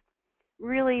run,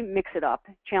 really mix it up,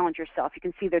 challenge yourself. You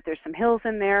can see that there's some hills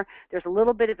in there. There's a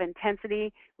little bit of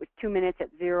intensity with 2 minutes at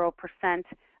 0%,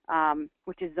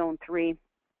 which is zone 3,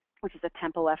 which is a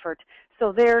tempo effort.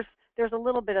 So there's a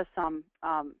little bit of some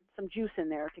juice in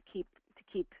there to keep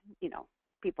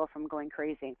people from going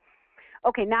crazy.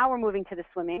 Okay, now we're moving to the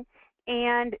swimming,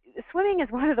 and swimming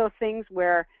is one of those things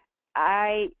where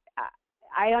I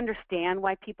understand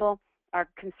why people are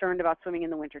concerned about swimming in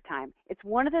the wintertime. It's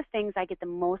one of the things I get the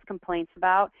most complaints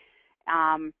about,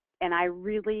 and I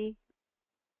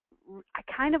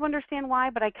kind of understand why,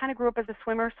 but I kind of grew up as a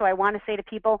swimmer, so I want to say to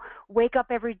people, wake up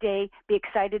every day, be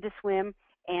excited to swim,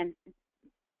 and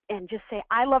just say,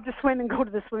 I love to swim, and go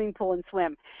to the swimming pool and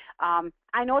swim.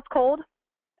 I know it's cold.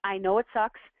 I know it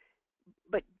sucks,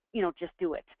 but, just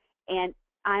do it. And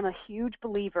I'm a huge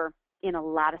believer in a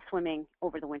lot of swimming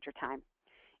over the wintertime.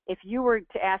 If you were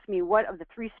to ask me what of the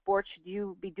 3 sports should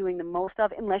you be doing the most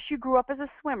of, unless you grew up as a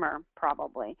swimmer,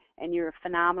 probably, and you're a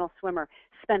phenomenal swimmer,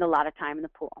 spend a lot of time in the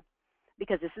pool.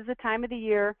 Because this is a time of the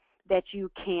year that you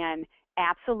can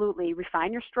absolutely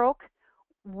refine your stroke,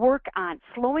 work on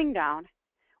slowing down,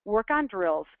 work on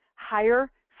drills,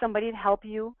 hire somebody to help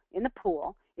you in the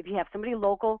pool. If you have somebody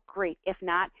local, great. If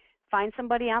not, find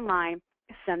somebody online,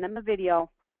 send them a video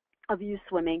of you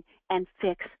swimming, and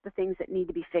fix the things that need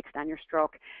to be fixed on your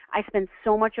stroke. I spend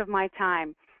so much of my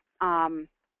time at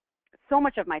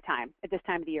this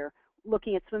time of the year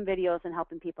looking at swim videos and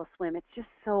helping people swim. It's just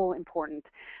so important.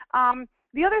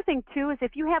 The other thing too is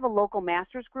if you have a local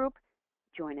masters group,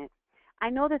 join it. I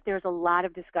know that there's a lot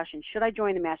of discussion. Should I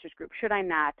join the master's group? Should I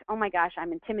not? Oh my gosh,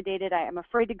 I'm intimidated. I'm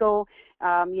afraid to go.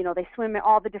 They swim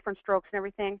all the different strokes and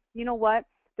everything. You know what?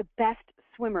 The best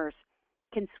swimmers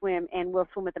can swim and will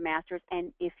swim with the masters,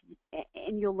 and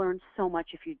you'll learn so much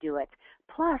if you do it.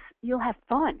 Plus, you'll have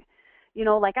fun.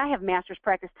 Like I have master's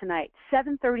practice tonight,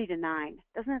 7:30 to 9.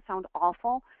 Doesn't that sound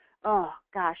awful? Oh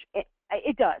gosh,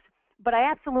 it does. But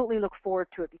I absolutely look forward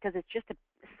to it because it's just a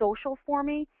social for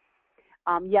me.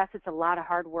 Yes, it's a lot of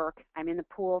hard work. I'm in the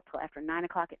pool till after 9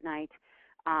 o'clock at night,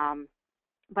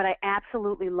 but I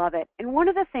absolutely love it. And one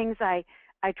of the things I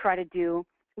try to do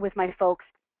with my folks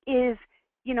is,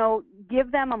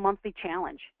 give them a monthly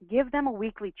challenge, give them a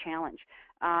weekly challenge.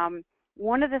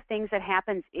 One of the things that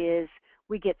happens is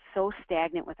we get so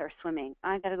stagnant with our swimming.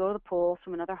 I got to go to the pool,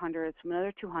 swim another 100, swim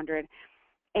another 200.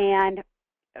 And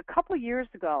a couple years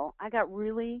ago, I got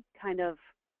really kind of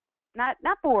not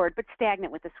bored, but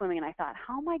stagnant with the swimming. And I thought,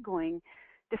 how am I going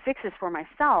to fix this for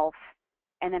myself?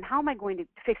 And then how am I going to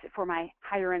fix it for my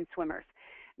higher end swimmers?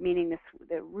 Meaning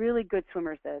the really good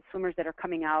swimmers, the swimmers that are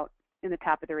coming out in the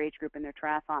top of their age group in their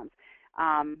triathlons.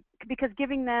 Because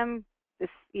giving them this,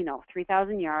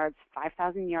 3,000 yards,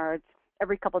 5,000 yards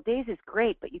every couple of days is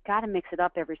great, but you got to mix it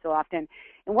up every so often.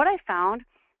 And what I found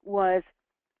was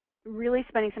really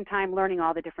spending some time learning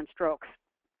all the different strokes.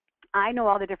 I know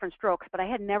all the different strokes, but I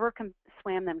had never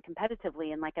swam them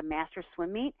competitively in like a master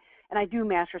swim meet. And I do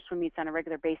master swim meets on a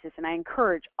regular basis, and I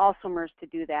encourage all swimmers to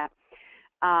do that.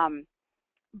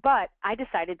 But I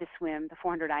decided to swim the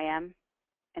 400 IM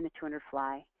and the 200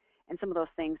 fly. And some of those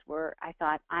things were, I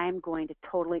thought, I'm going to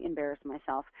totally embarrass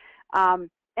myself.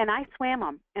 And I swam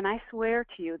them, and I swear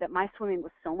to you that my swimming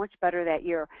was so much better that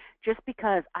year just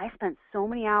because I spent so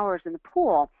many hours in the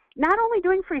pool, not only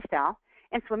doing freestyle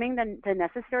and swimming the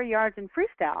necessary yards in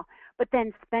freestyle, but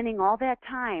then spending all that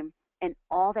time and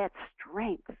all that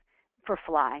strength for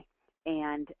fly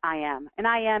and IM. And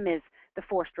IM is the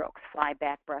 4 strokes, fly,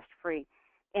 back, breast, free.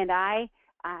 And I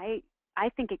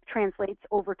think it translates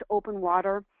over to open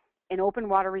water, and open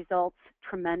water results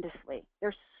tremendously.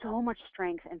 There's so much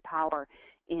strength and power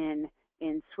in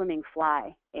swimming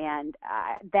fly, and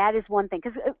that is one thing.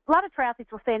 Because a lot of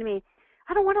triathletes will say to me,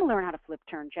 I don't want to learn how to flip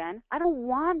turn, Jen. I don't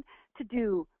want to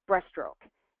do breaststroke.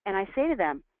 And I say to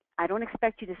them, I don't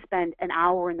expect you to spend an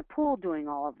hour in the pool doing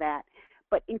all of that,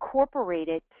 but incorporate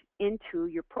it into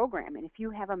your program. And if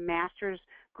you have a master's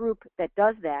group that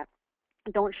does that,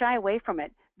 don't shy away from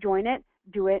it. Join it,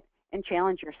 do it, and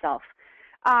challenge yourself.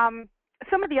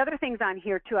 Some of the other things on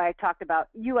here, too, I talked about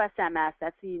USMS.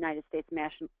 That's the United States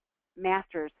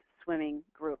Masters Swimming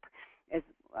Group.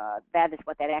 That is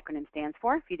what that acronym stands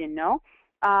for, if you didn't know.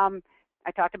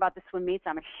 I talked about the swim meets.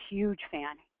 I'm a huge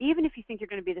fan. Even if you think you're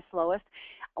going to be the slowest,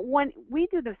 when we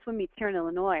do the swim meets here in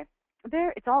Illinois,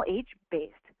 it's all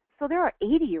age-based. So there are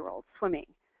 80-year-olds swimming.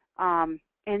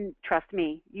 And trust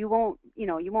me, you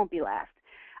won't be last.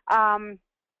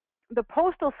 The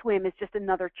postal swim is just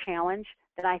another challenge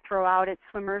that I throw out at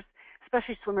swimmers,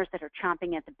 especially swimmers that are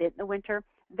chomping at the bit in the winter.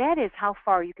 That is how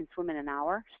far you can swim in an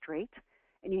hour straight,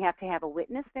 and you have to have a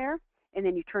witness there, and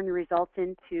then you turn your results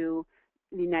into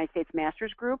the United States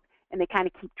Masters Group, and they kind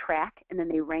of keep track, and then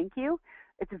they rank you.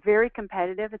 It's very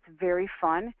competitive. It's very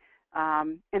fun,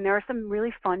 and there are some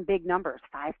really fun big numbers,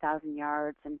 5,000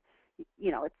 yards, and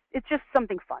it's just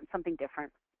something fun, something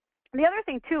different. And the other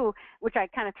thing, too, which I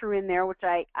kind of threw in there, which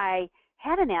I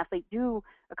had an athlete do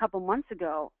a couple months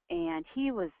ago, and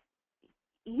he was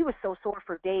so sore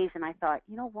for days, and I thought,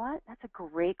 you know what, that's a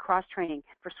great cross-training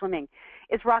for swimming,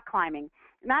 is rock climbing.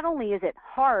 Not only is it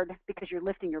hard because you're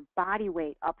lifting your body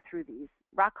weight up through these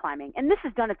rock climbing, and this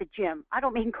is done at the gym. I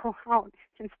don't mean go out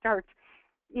and start,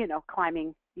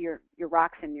 climbing your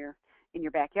rocks in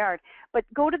your backyard, but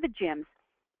go to the gyms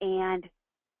and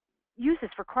use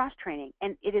this for cross-training,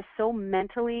 and it is so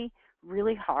mentally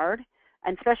really hard,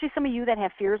 and especially some of you that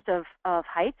have fears of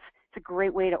heights, it's a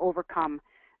great way to overcome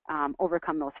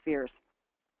those fears.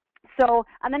 So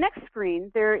on the next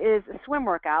screen, there is a swim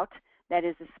workout that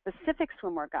is a specific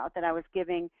swim workout that I was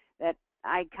giving that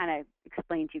I kind of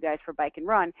explained to you guys for bike and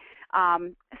run.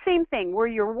 Same thing, where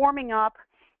you're warming up,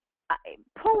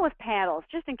 pull with paddles,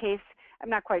 just in case. I'm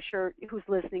not quite sure who's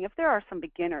listening. If there are some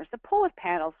beginners, the pull with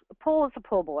paddles, a pull is a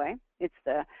pull buoy. It's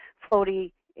the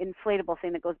floaty, inflatable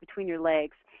thing that goes between your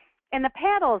legs. And the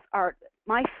paddles are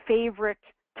my favorite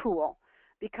tool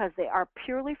because they are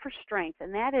purely for strength.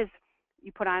 And that is,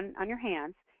 you put on your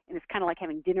hands, and it's kind of like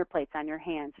having dinner plates on your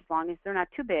hands. As long as they're not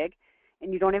too big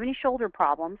and you don't have any shoulder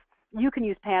problems, you can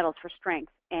use paddles for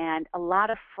strength and a lot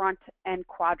of front and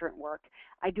quadrant work.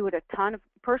 I do it a ton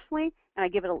personally, and I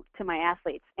give it to my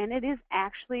athletes. And it is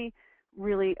actually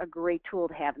really a great tool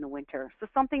to have in the winter. So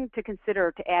something to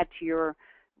consider to add to your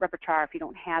repertoire if you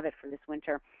don't have it for this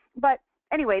winter. But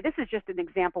anyway, this is just an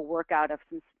example workout of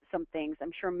some things.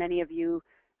 I'm sure many of you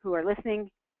who are listening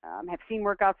have seen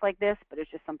workouts like this, but it's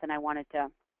just something I wanted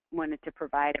to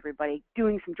provide everybody.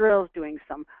 Doing some drills, doing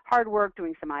some hard work,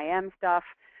 doing some IM stuff,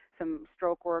 some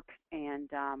stroke work, and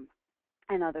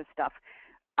other stuff.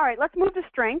 All right, let's move to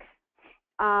strength.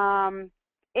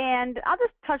 And I'll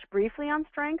just touch briefly on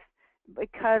strength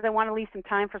because I want to leave some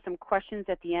time for some questions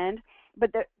at the end.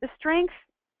 But the strength,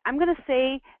 I'm going to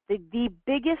say the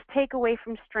biggest takeaway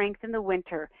from strength in the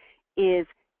winter is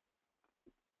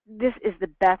this is the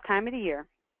best time of the year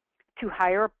to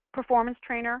hire a performance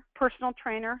trainer, personal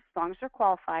trainer, as long as they're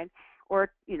qualified,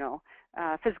 or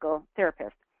physical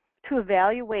therapist, to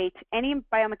evaluate any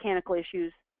biomechanical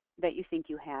issues that you think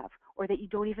you have or that you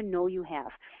don't even know you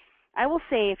have. I will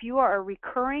say if you are a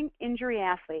recurring injury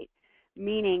athlete,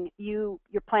 meaning your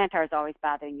plantar is always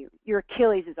bothering you, your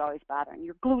Achilles is always bothering you,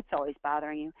 your glutes always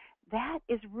bothering you, that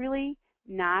is really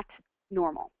not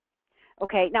normal.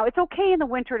 Okay, now it's okay in the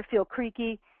winter to feel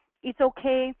creaky. It's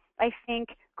okay, I think,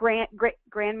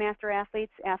 grandmaster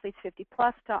athletes 50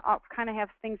 plus, to kind of have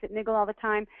things that niggle all the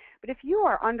time. But if you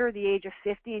are under the age of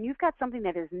 50 and you've got something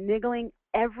that is niggling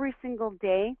every single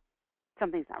day,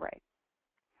 something's not right.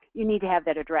 You need to have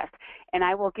that addressed. And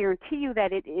I will guarantee you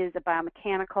that it is a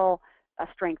biomechanical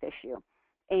strength issue.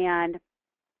 And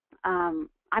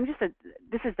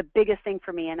this is the biggest thing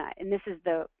for me. And this is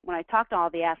when I talk to all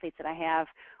the athletes that I have,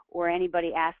 or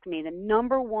anybody asks me, the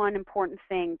number one important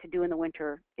thing to do in the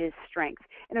winter is strength.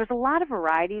 And there's a lot of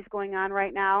varieties going on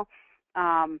right now.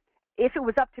 If it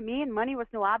was up to me and money was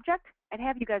no object, I'd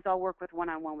have you guys all work with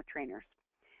one-on-one with trainers.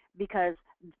 Because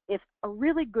if a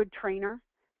really good trainer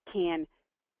can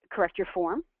correct your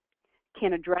form,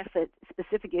 can address the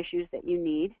specific issues that you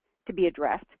need to be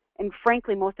addressed. And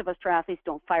frankly, most of us triathletes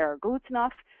don't fire our glutes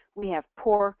enough. We have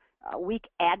poor, weak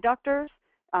adductors.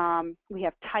 We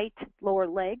have tight lower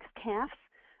legs, calves.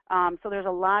 So there's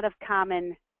a lot of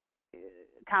common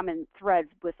threads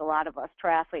with a lot of us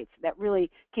triathletes that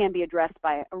really can be addressed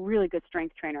by a really good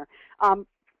strength trainer.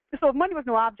 So if money was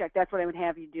no object, that's what I would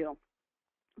have you do.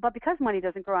 But because money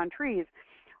doesn't grow on trees,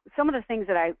 some of the things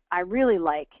that I really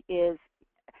like is,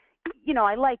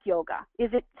 I like yoga.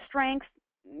 Is it strength?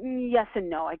 Yes and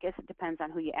no. I guess it depends on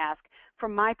who you ask.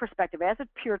 From my perspective, as a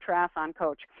pure triathlon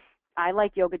coach, I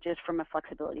like yoga just from a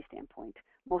flexibility standpoint.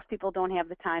 Most people don't have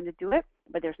the time to do it,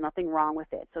 but there's nothing wrong with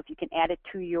it. So if you can add it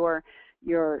to your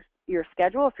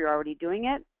schedule, if you're already doing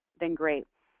it, then great.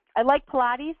 I like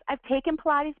Pilates. I've taken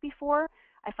Pilates before.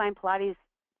 I find Pilates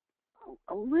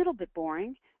a little bit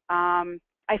boring.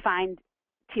 I find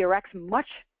TRX much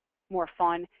more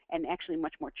fun and actually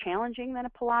much more challenging than a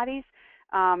Pilates.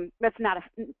 That's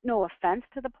no offense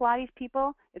to the Pilates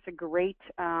people. It's a great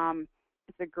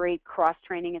cross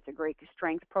training. It's a great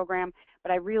strength program.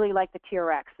 But I really like the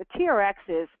TRX. The TRX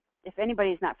is, if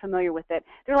anybody's not familiar with it,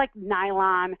 they're like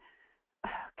nylon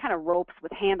kind of ropes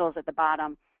with handles at the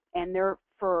bottom, and they're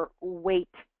for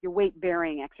your weight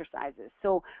bearing exercises.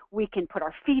 So we can put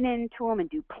our feet into them and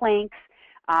do planks.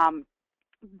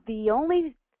 The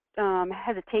only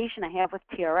hesitation I have with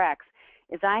TRX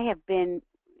is I have been,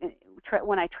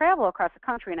 when I travel across the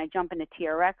country and I jump into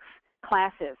TRX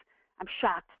classes, I'm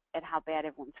shocked at how bad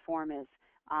everyone's form is.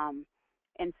 And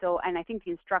I think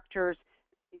the instructors,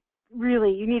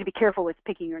 really, you need to be careful with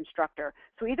picking your instructor.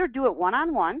 So either do it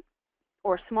one-on-one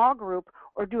or small group,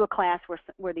 or do a class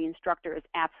where the instructor is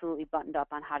absolutely buttoned up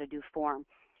on how to do form.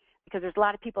 Because there's a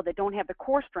lot of people that don't have the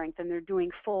core strength and they're doing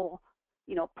full,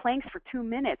 planks for 2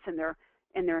 minutes and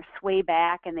they're sway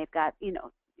back and they've got, in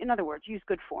other words, use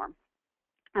good form.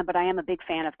 But I am a big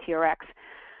fan of TRX.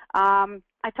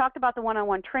 I talked about the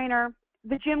one-on-one trainer,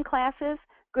 the gym classes,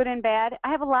 good and bad. I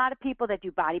have a lot of people that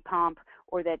do body pump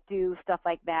or that do stuff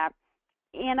like that.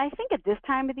 And I think at this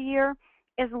time of the year,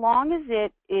 as long as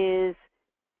it is,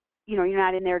 you're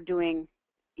not in there doing,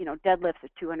 deadlifts of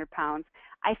 200 pounds,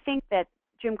 I think that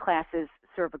gym classes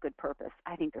serve a good purpose.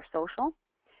 I think they're social.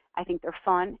 I think they're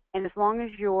fun. And as long as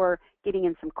you're getting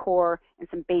in some core and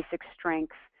some basic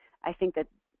strengths, I think that,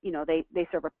 they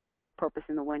serve a purpose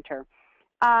in the winter.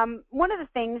 One of the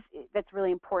things that's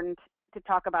really important to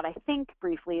talk about, I think,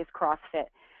 briefly, is CrossFit.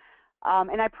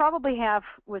 And I probably have,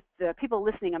 with the people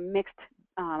listening, a mixed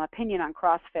opinion on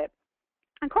CrossFit.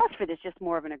 And CrossFit is just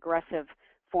more of an aggressive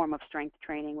form of strength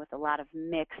training with a lot of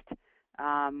mixed,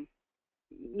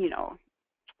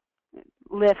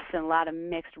 lifts and a lot of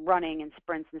mixed running and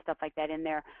sprints and stuff like that in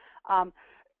there.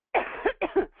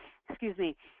 Excuse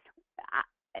me.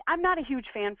 I'm not a huge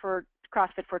fan for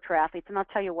CrossFit for triathletes, and I'll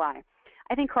tell you why.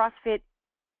 I think CrossFit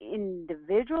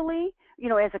individually,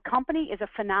 as a company, is a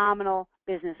phenomenal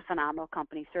business, phenomenal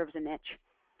company, serves a niche.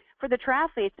 For the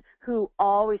triathletes who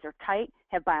always are tight,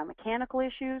 have biomechanical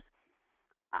issues,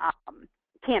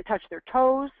 can't touch their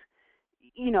toes,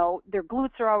 their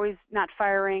glutes are always not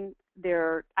firing,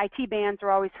 their IT bands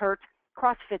are always hurt,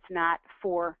 CrossFit's not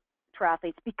for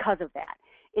triathletes because of that.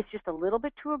 It's just a little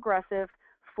bit too aggressive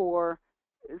for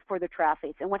the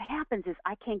triathletes. And what happens is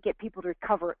I can't get people to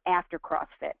recover after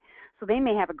CrossFit. So they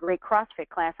may have a great CrossFit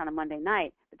class on a Monday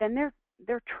night, but then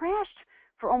they're trashed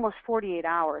for almost 48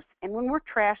 hours. And when we're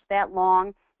trashed that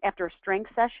long after a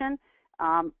strength session,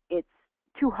 it's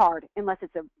too hard unless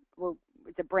it's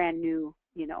a brand new,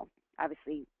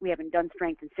 obviously we haven't done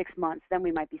strength in 6 months, then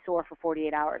we might be sore for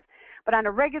 48 hours. But on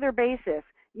a regular basis,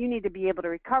 you need to be able to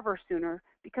recover sooner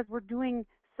because we're doing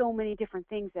so many different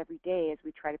things every day as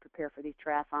we try to prepare for these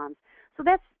triathlons. So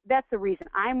that's the reason.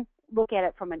 I'm looking at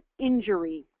it from an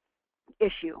injury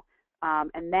issue,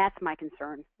 and that's my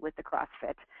concern with the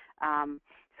CrossFit.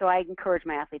 So I encourage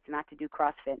my athletes not to do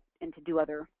CrossFit and to do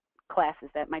other classes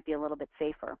that might be a little bit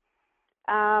safer.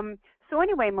 So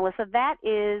anyway, Melissa, that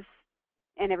is,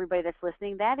 and everybody that's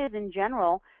listening, that is in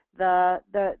general the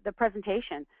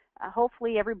presentation.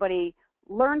 Hopefully everybody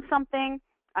learned something.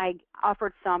 I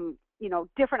offered some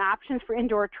different options for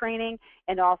indoor training,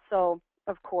 and also,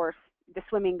 of course, the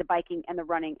swimming, the biking, and the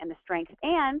running, and the strength,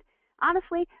 and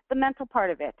honestly, the mental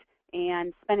part of it,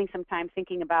 and spending some time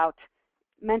thinking about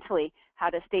mentally how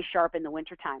to stay sharp in the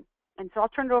wintertime. And so I'll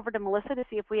turn it over to Melissa to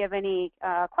see if we have any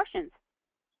questions.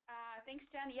 Thanks,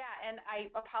 Jen. Yeah, and I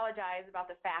apologize about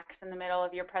the facts in the middle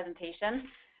of your presentation.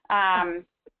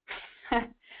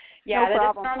 Yeah,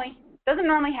 no problem. Doesn't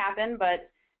normally happen, but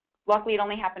luckily it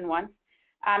only happened once.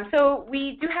 So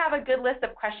we do have a good list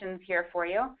of questions here for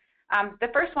you. The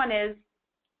first one is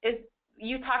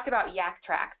you talked about yak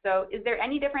tracks. So is there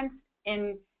any difference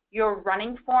in your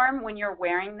running form when you're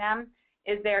wearing them?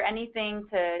 Is there anything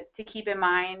to keep in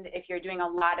mind if you're doing a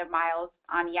lot of miles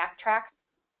on yak tracks?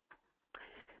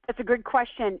 That's a good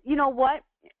question. You know what?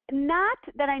 Not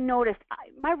that I noticed.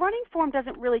 My running form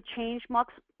doesn't really change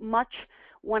much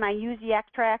when I use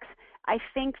yak tracks. I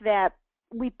think that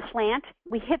we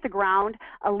hit the ground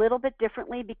a little bit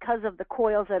differently because of the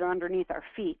coils that are underneath our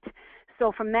feet.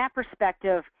 So from that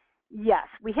perspective, yes,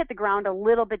 we hit the ground a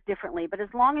little bit differently, but as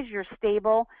long as you're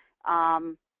stable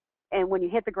and when you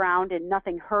hit the ground and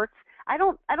nothing hurts, I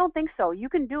don't think so. You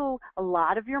can do a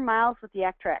lot of your miles with the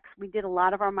yak tracks. We did a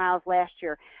lot of our miles last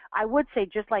year. I would say,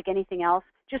 just like anything else,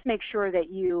 just make sure that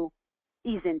you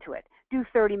ease into it. Do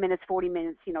 30 minutes, 40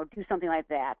 minutes, do something like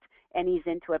that and ease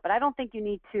into it. But I don't think you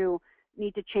need to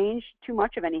change too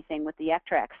much of anything with the yak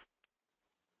tracks.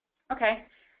 Okay.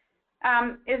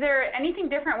 Is there anything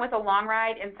different with a long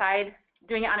ride inside,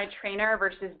 doing it on a trainer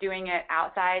versus doing it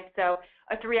outside? So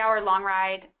a 3-hour long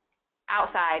ride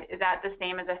outside, is that the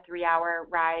same as a 3-hour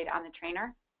ride on the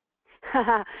trainer?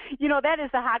 That is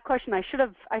a hot question. I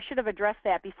should have addressed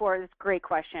that before. It's a great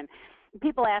question.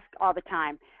 People ask all the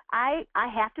time. I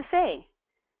have to say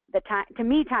that to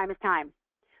me, time is time.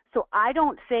 So I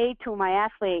don't say to my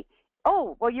athlete,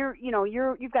 oh, well,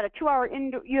 you've got a 2-hour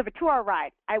you have a 2-hour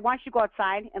ride. I want you to go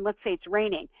outside, and let's say it's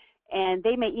raining, and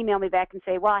they may email me back and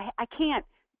say, well, I can't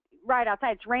ride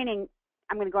outside. It's raining.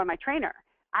 I'm going to go on my trainer.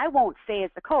 I won't say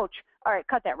as the coach, all right,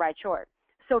 cut that ride short.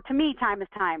 So to me, time is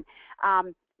time.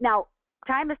 Now,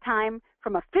 time is time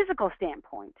from a physical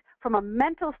standpoint. From a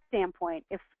mental standpoint,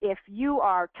 if you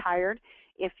are tired,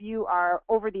 if you are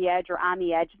over the edge or on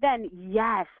the edge, then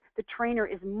yes, the trainer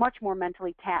is much more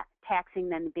mentally taxing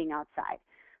than being outside.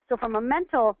 So from a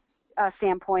mental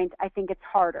standpoint, I think it's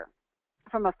harder.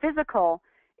 From a physical,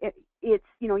 it's,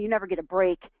 you never get a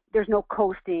break. There's no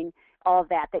coasting, all of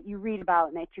that you read about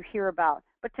and that you hear about.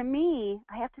 But to me,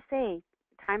 I have to say,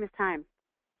 time is time,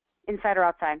 inside or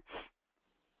outside.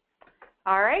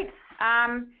 All right.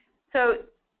 So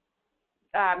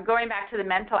going back to the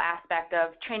mental aspect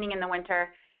of training in the winter,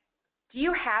 do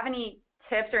you have any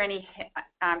tips or any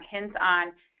hints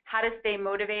on how to stay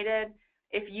motivated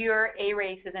if your A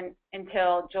race isn't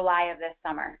until July of this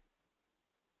summer?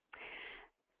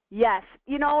 Yes,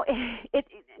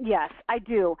 yes, I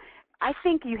do. I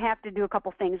think you have to do a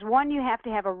couple things. One, you have to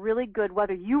have a really good,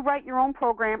 whether you write your own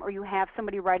program or you have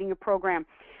somebody writing your program,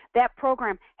 that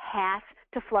program has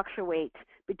to fluctuate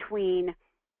between,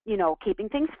 keeping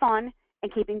things fun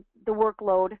and keeping the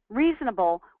workload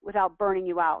reasonable without burning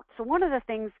you out. So one of the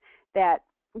things that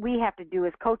we have to do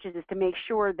as coaches is to make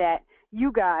sure that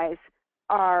you guys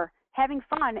are having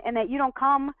fun and that you don't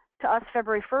come to us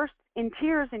February 1st in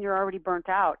tears and you're already burnt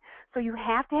out. So you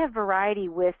have to have variety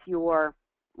with your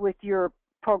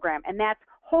program, and that's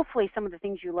hopefully some of the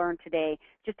things you learned today,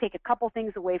 just take a couple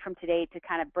things away from today to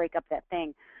kind of break up that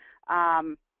thing.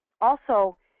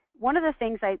 Also, one of the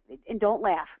things and don't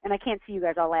laugh, and I can't see you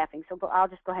guys all laughing, so I'll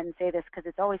just go ahead and say this because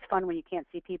it's always fun when you can't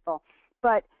see people.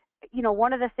 But, you know,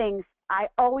 one of the things I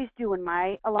always do when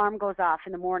my alarm goes off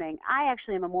in the morning, I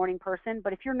actually am a morning person,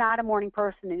 but if you're not a morning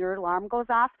person and your alarm goes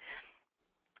off,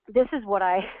 this is what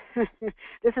I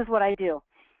this is what I do.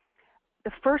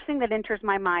 The first thing that enters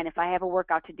my mind if I have a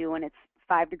workout to do and it's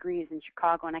 5 degrees in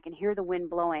Chicago and I can hear the wind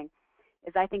blowing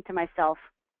is I think to myself,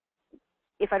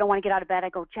 if I don't want to get out of bed, I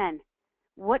go, Jen,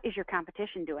 what is your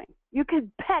competition doing? You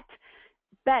can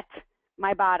bet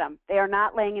my bottom. They are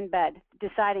not laying in bed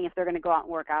deciding if they're going to go out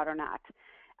and work out or not.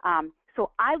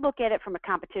 So I look at it from a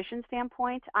competition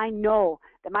standpoint. I know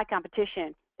that my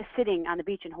competition is sitting on the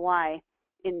beach in Hawaii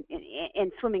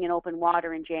and swimming in open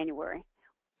water in January.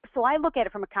 So I look at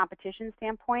it from a competition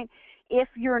standpoint. If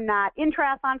you're not in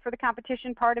triathlon for the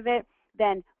competition part of it,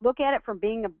 then look at it from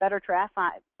being a better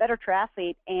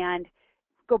triathlete and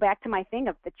go back to my thing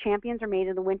of the champions are made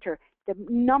in the winter. The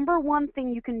number one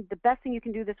thing the best thing you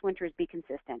can do this winter is be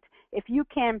consistent. If you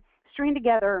can string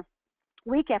together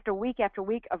week after week after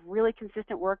week of really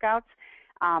consistent workouts,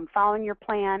 following your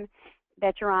plan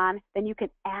that you're on, then you can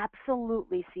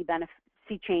absolutely see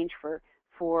change for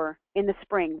in the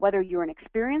spring, whether you're an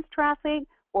experienced triathlete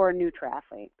or a new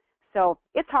triathlete. So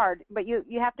it's hard, but you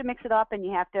have to mix it up and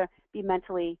you have to be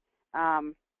mentally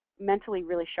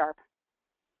really sharp.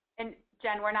 And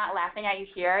Jen, we're not laughing at you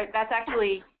here. That's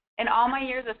actually, in all my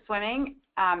years of swimming,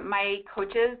 my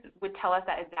coaches would tell us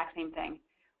that exact same thing.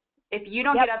 If you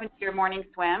don't get up into your morning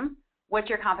swim, what's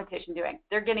your competition doing?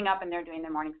 They're getting up and they're doing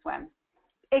their morning swim.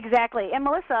 Exactly. And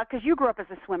Melissa, because you grew up as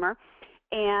a swimmer,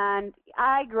 and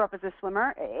I grew up as a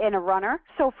swimmer and a runner.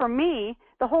 So for me,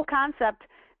 the whole concept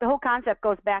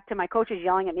goes back to my coaches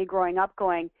yelling at me growing up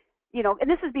going, you know, and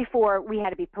this is before we had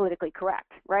to be politically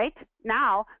correct, right?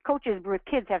 Now, coaches with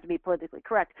kids have to be politically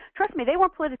correct. Trust me, they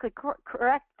weren't politically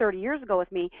correct 30 years ago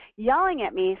with me, yelling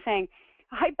at me saying,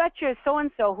 I bet you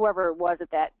so-and-so, whoever it was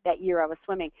at that year I was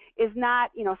swimming, is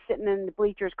not, you know, sitting in the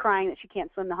bleachers crying that she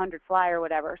can't swim the 100 fly or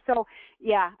whatever. So,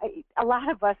 yeah, a lot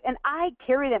of us, and I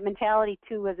carry that mentality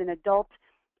too as an adult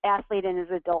athlete and as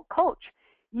an adult coach.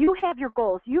 You have your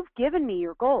goals. You've given me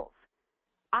your goals.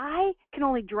 I can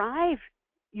only drive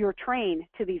your train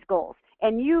to these goals.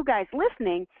 And you guys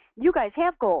listening, you guys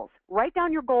have goals. Write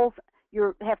down your goals.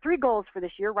 You have 3 goals for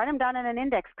this year. Write them down on an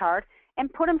index card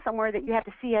and put them somewhere that you have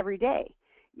to see every day.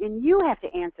 And you have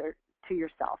to answer to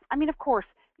yourself. I mean, of course,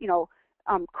 you know,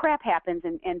 crap happens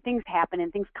and things happen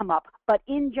and things come up. But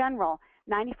in general,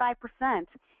 95%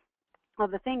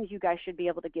 of the things you guys should be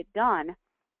able to get done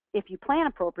if you plan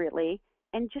appropriately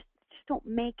and just don't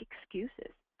make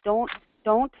excuses. Don't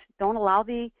allow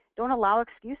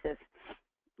excuses.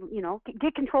 You know,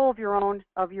 get control of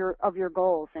your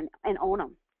goals and own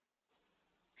them.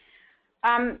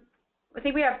 I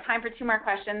think we have time for 2 more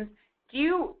questions. Do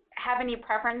you have any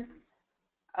preference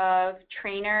of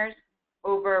trainers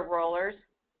over rollers?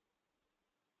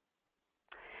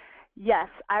 Yes,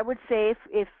 I would say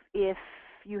if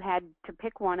you had to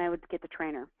pick one, I would get the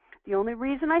trainer. The only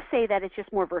reason I say that is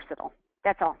just more versatile.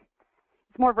 That's all.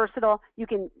 It's more versatile. You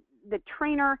can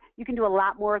do a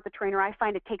lot more with the trainer. I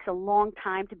find it takes a long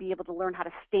time to be able to learn how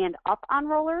to stand up on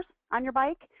rollers on your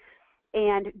bike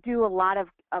and do a lot of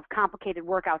complicated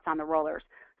workouts on the rollers.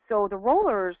 So the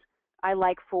rollers I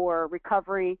like for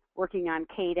recovery, working on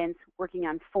cadence, working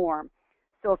on form.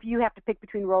 So if you have to pick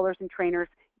between rollers and trainers,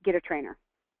 get a trainer.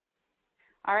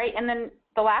 All right, and then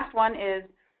the last one is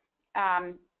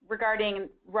regarding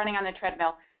running on the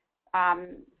treadmill.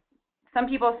 Some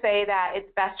people say that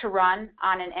it's best to run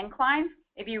on an incline.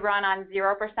 If you run on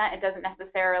 0%, it doesn't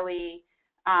necessarily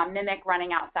mimic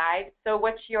running outside. So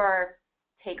what's your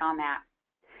take on that?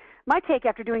 My take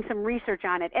after doing some research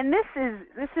on it, and this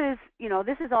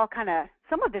is all kind of,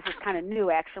 some of this is kind of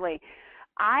new actually.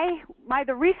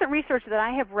 The recent research that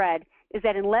I have read is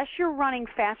that unless you're running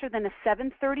faster than a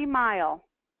 7:30 mile,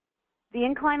 the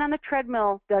incline on the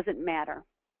treadmill doesn't matter.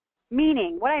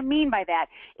 Meaning, what I mean by that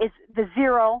is the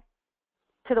 0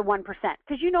 to the 1%.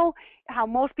 Because you know how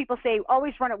most people say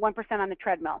always run at 1% on the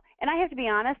treadmill. And I have to be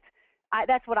honest,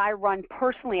 that's what I run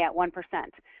personally at 1%.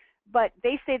 But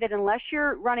they say that unless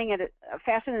you're running at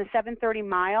faster than a 7:30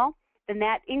 mile, then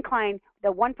that incline,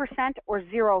 the 1% or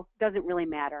 0 doesn't really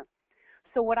matter.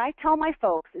 So what I tell my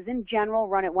folks is in general,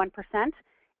 run at 1%.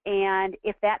 And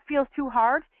if that feels too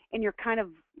hard and you're kind of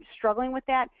struggling with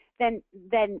that, then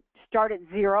start at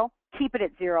 0, keep it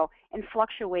at 0, and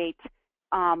fluctuate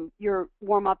your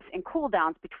warm-ups and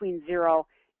cool-downs between 0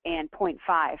 and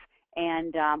 0.5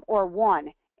 and or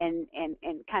 1. and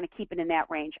kind of keep it in that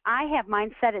range. I have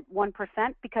mine set at 1%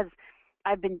 because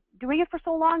I've been doing it for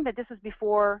so long that this was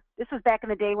back in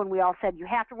the day when we all said you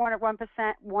have to run at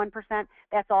 1%.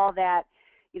 That's all that,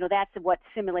 that's what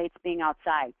simulates being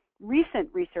outside. Recent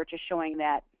research is showing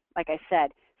that, like I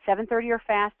said, 7:30 or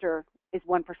faster is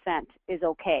 1% is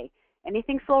okay.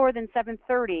 Anything slower than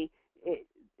 7:30,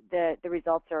 the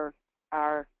results are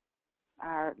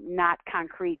not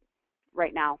concrete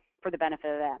right now for the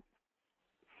benefit of that.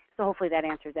 So hopefully that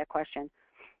answers that question.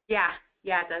 Yeah,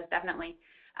 it does, definitely.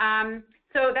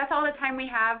 So that's all the time we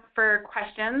have for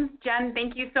questions. Jen,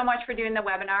 thank you so much for doing the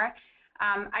webinar.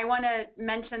 I want to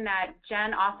mention that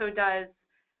Jen also does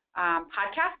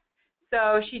podcasts.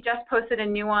 So she just posted a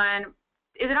new one.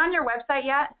 Is it on your website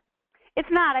yet? It's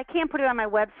not. I can't put it on my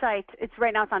website.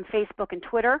 Right now it's on Facebook and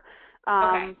Twitter.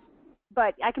 Okay.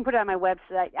 But I can put it on my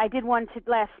website. I did one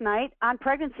last night on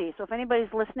pregnancy. So if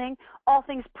anybody's listening, all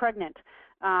things pregnant.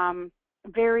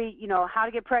 How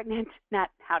to get pregnant, not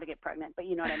how to get pregnant, but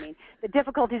you know what I mean. The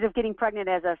difficulties of getting pregnant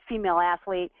as a female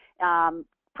athlete,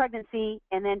 pregnancy,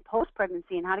 and then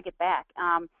post-pregnancy and how to get back.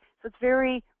 So it's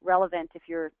very relevant if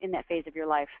you're in that phase of your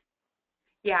life.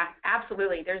 Yeah,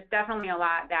 absolutely. There's definitely a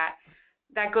lot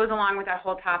that goes along with that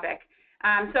whole topic.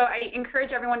 So I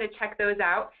encourage everyone to check those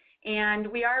out. And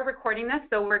we are recording this,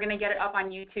 so we're going to get it up on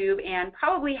YouTube and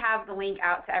probably have the link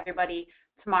out to everybody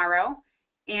tomorrow.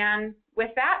 And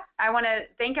with that, I want to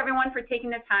thank everyone for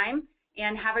taking the time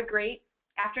and have a great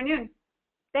afternoon.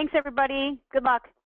 Thanks, everybody. Good luck.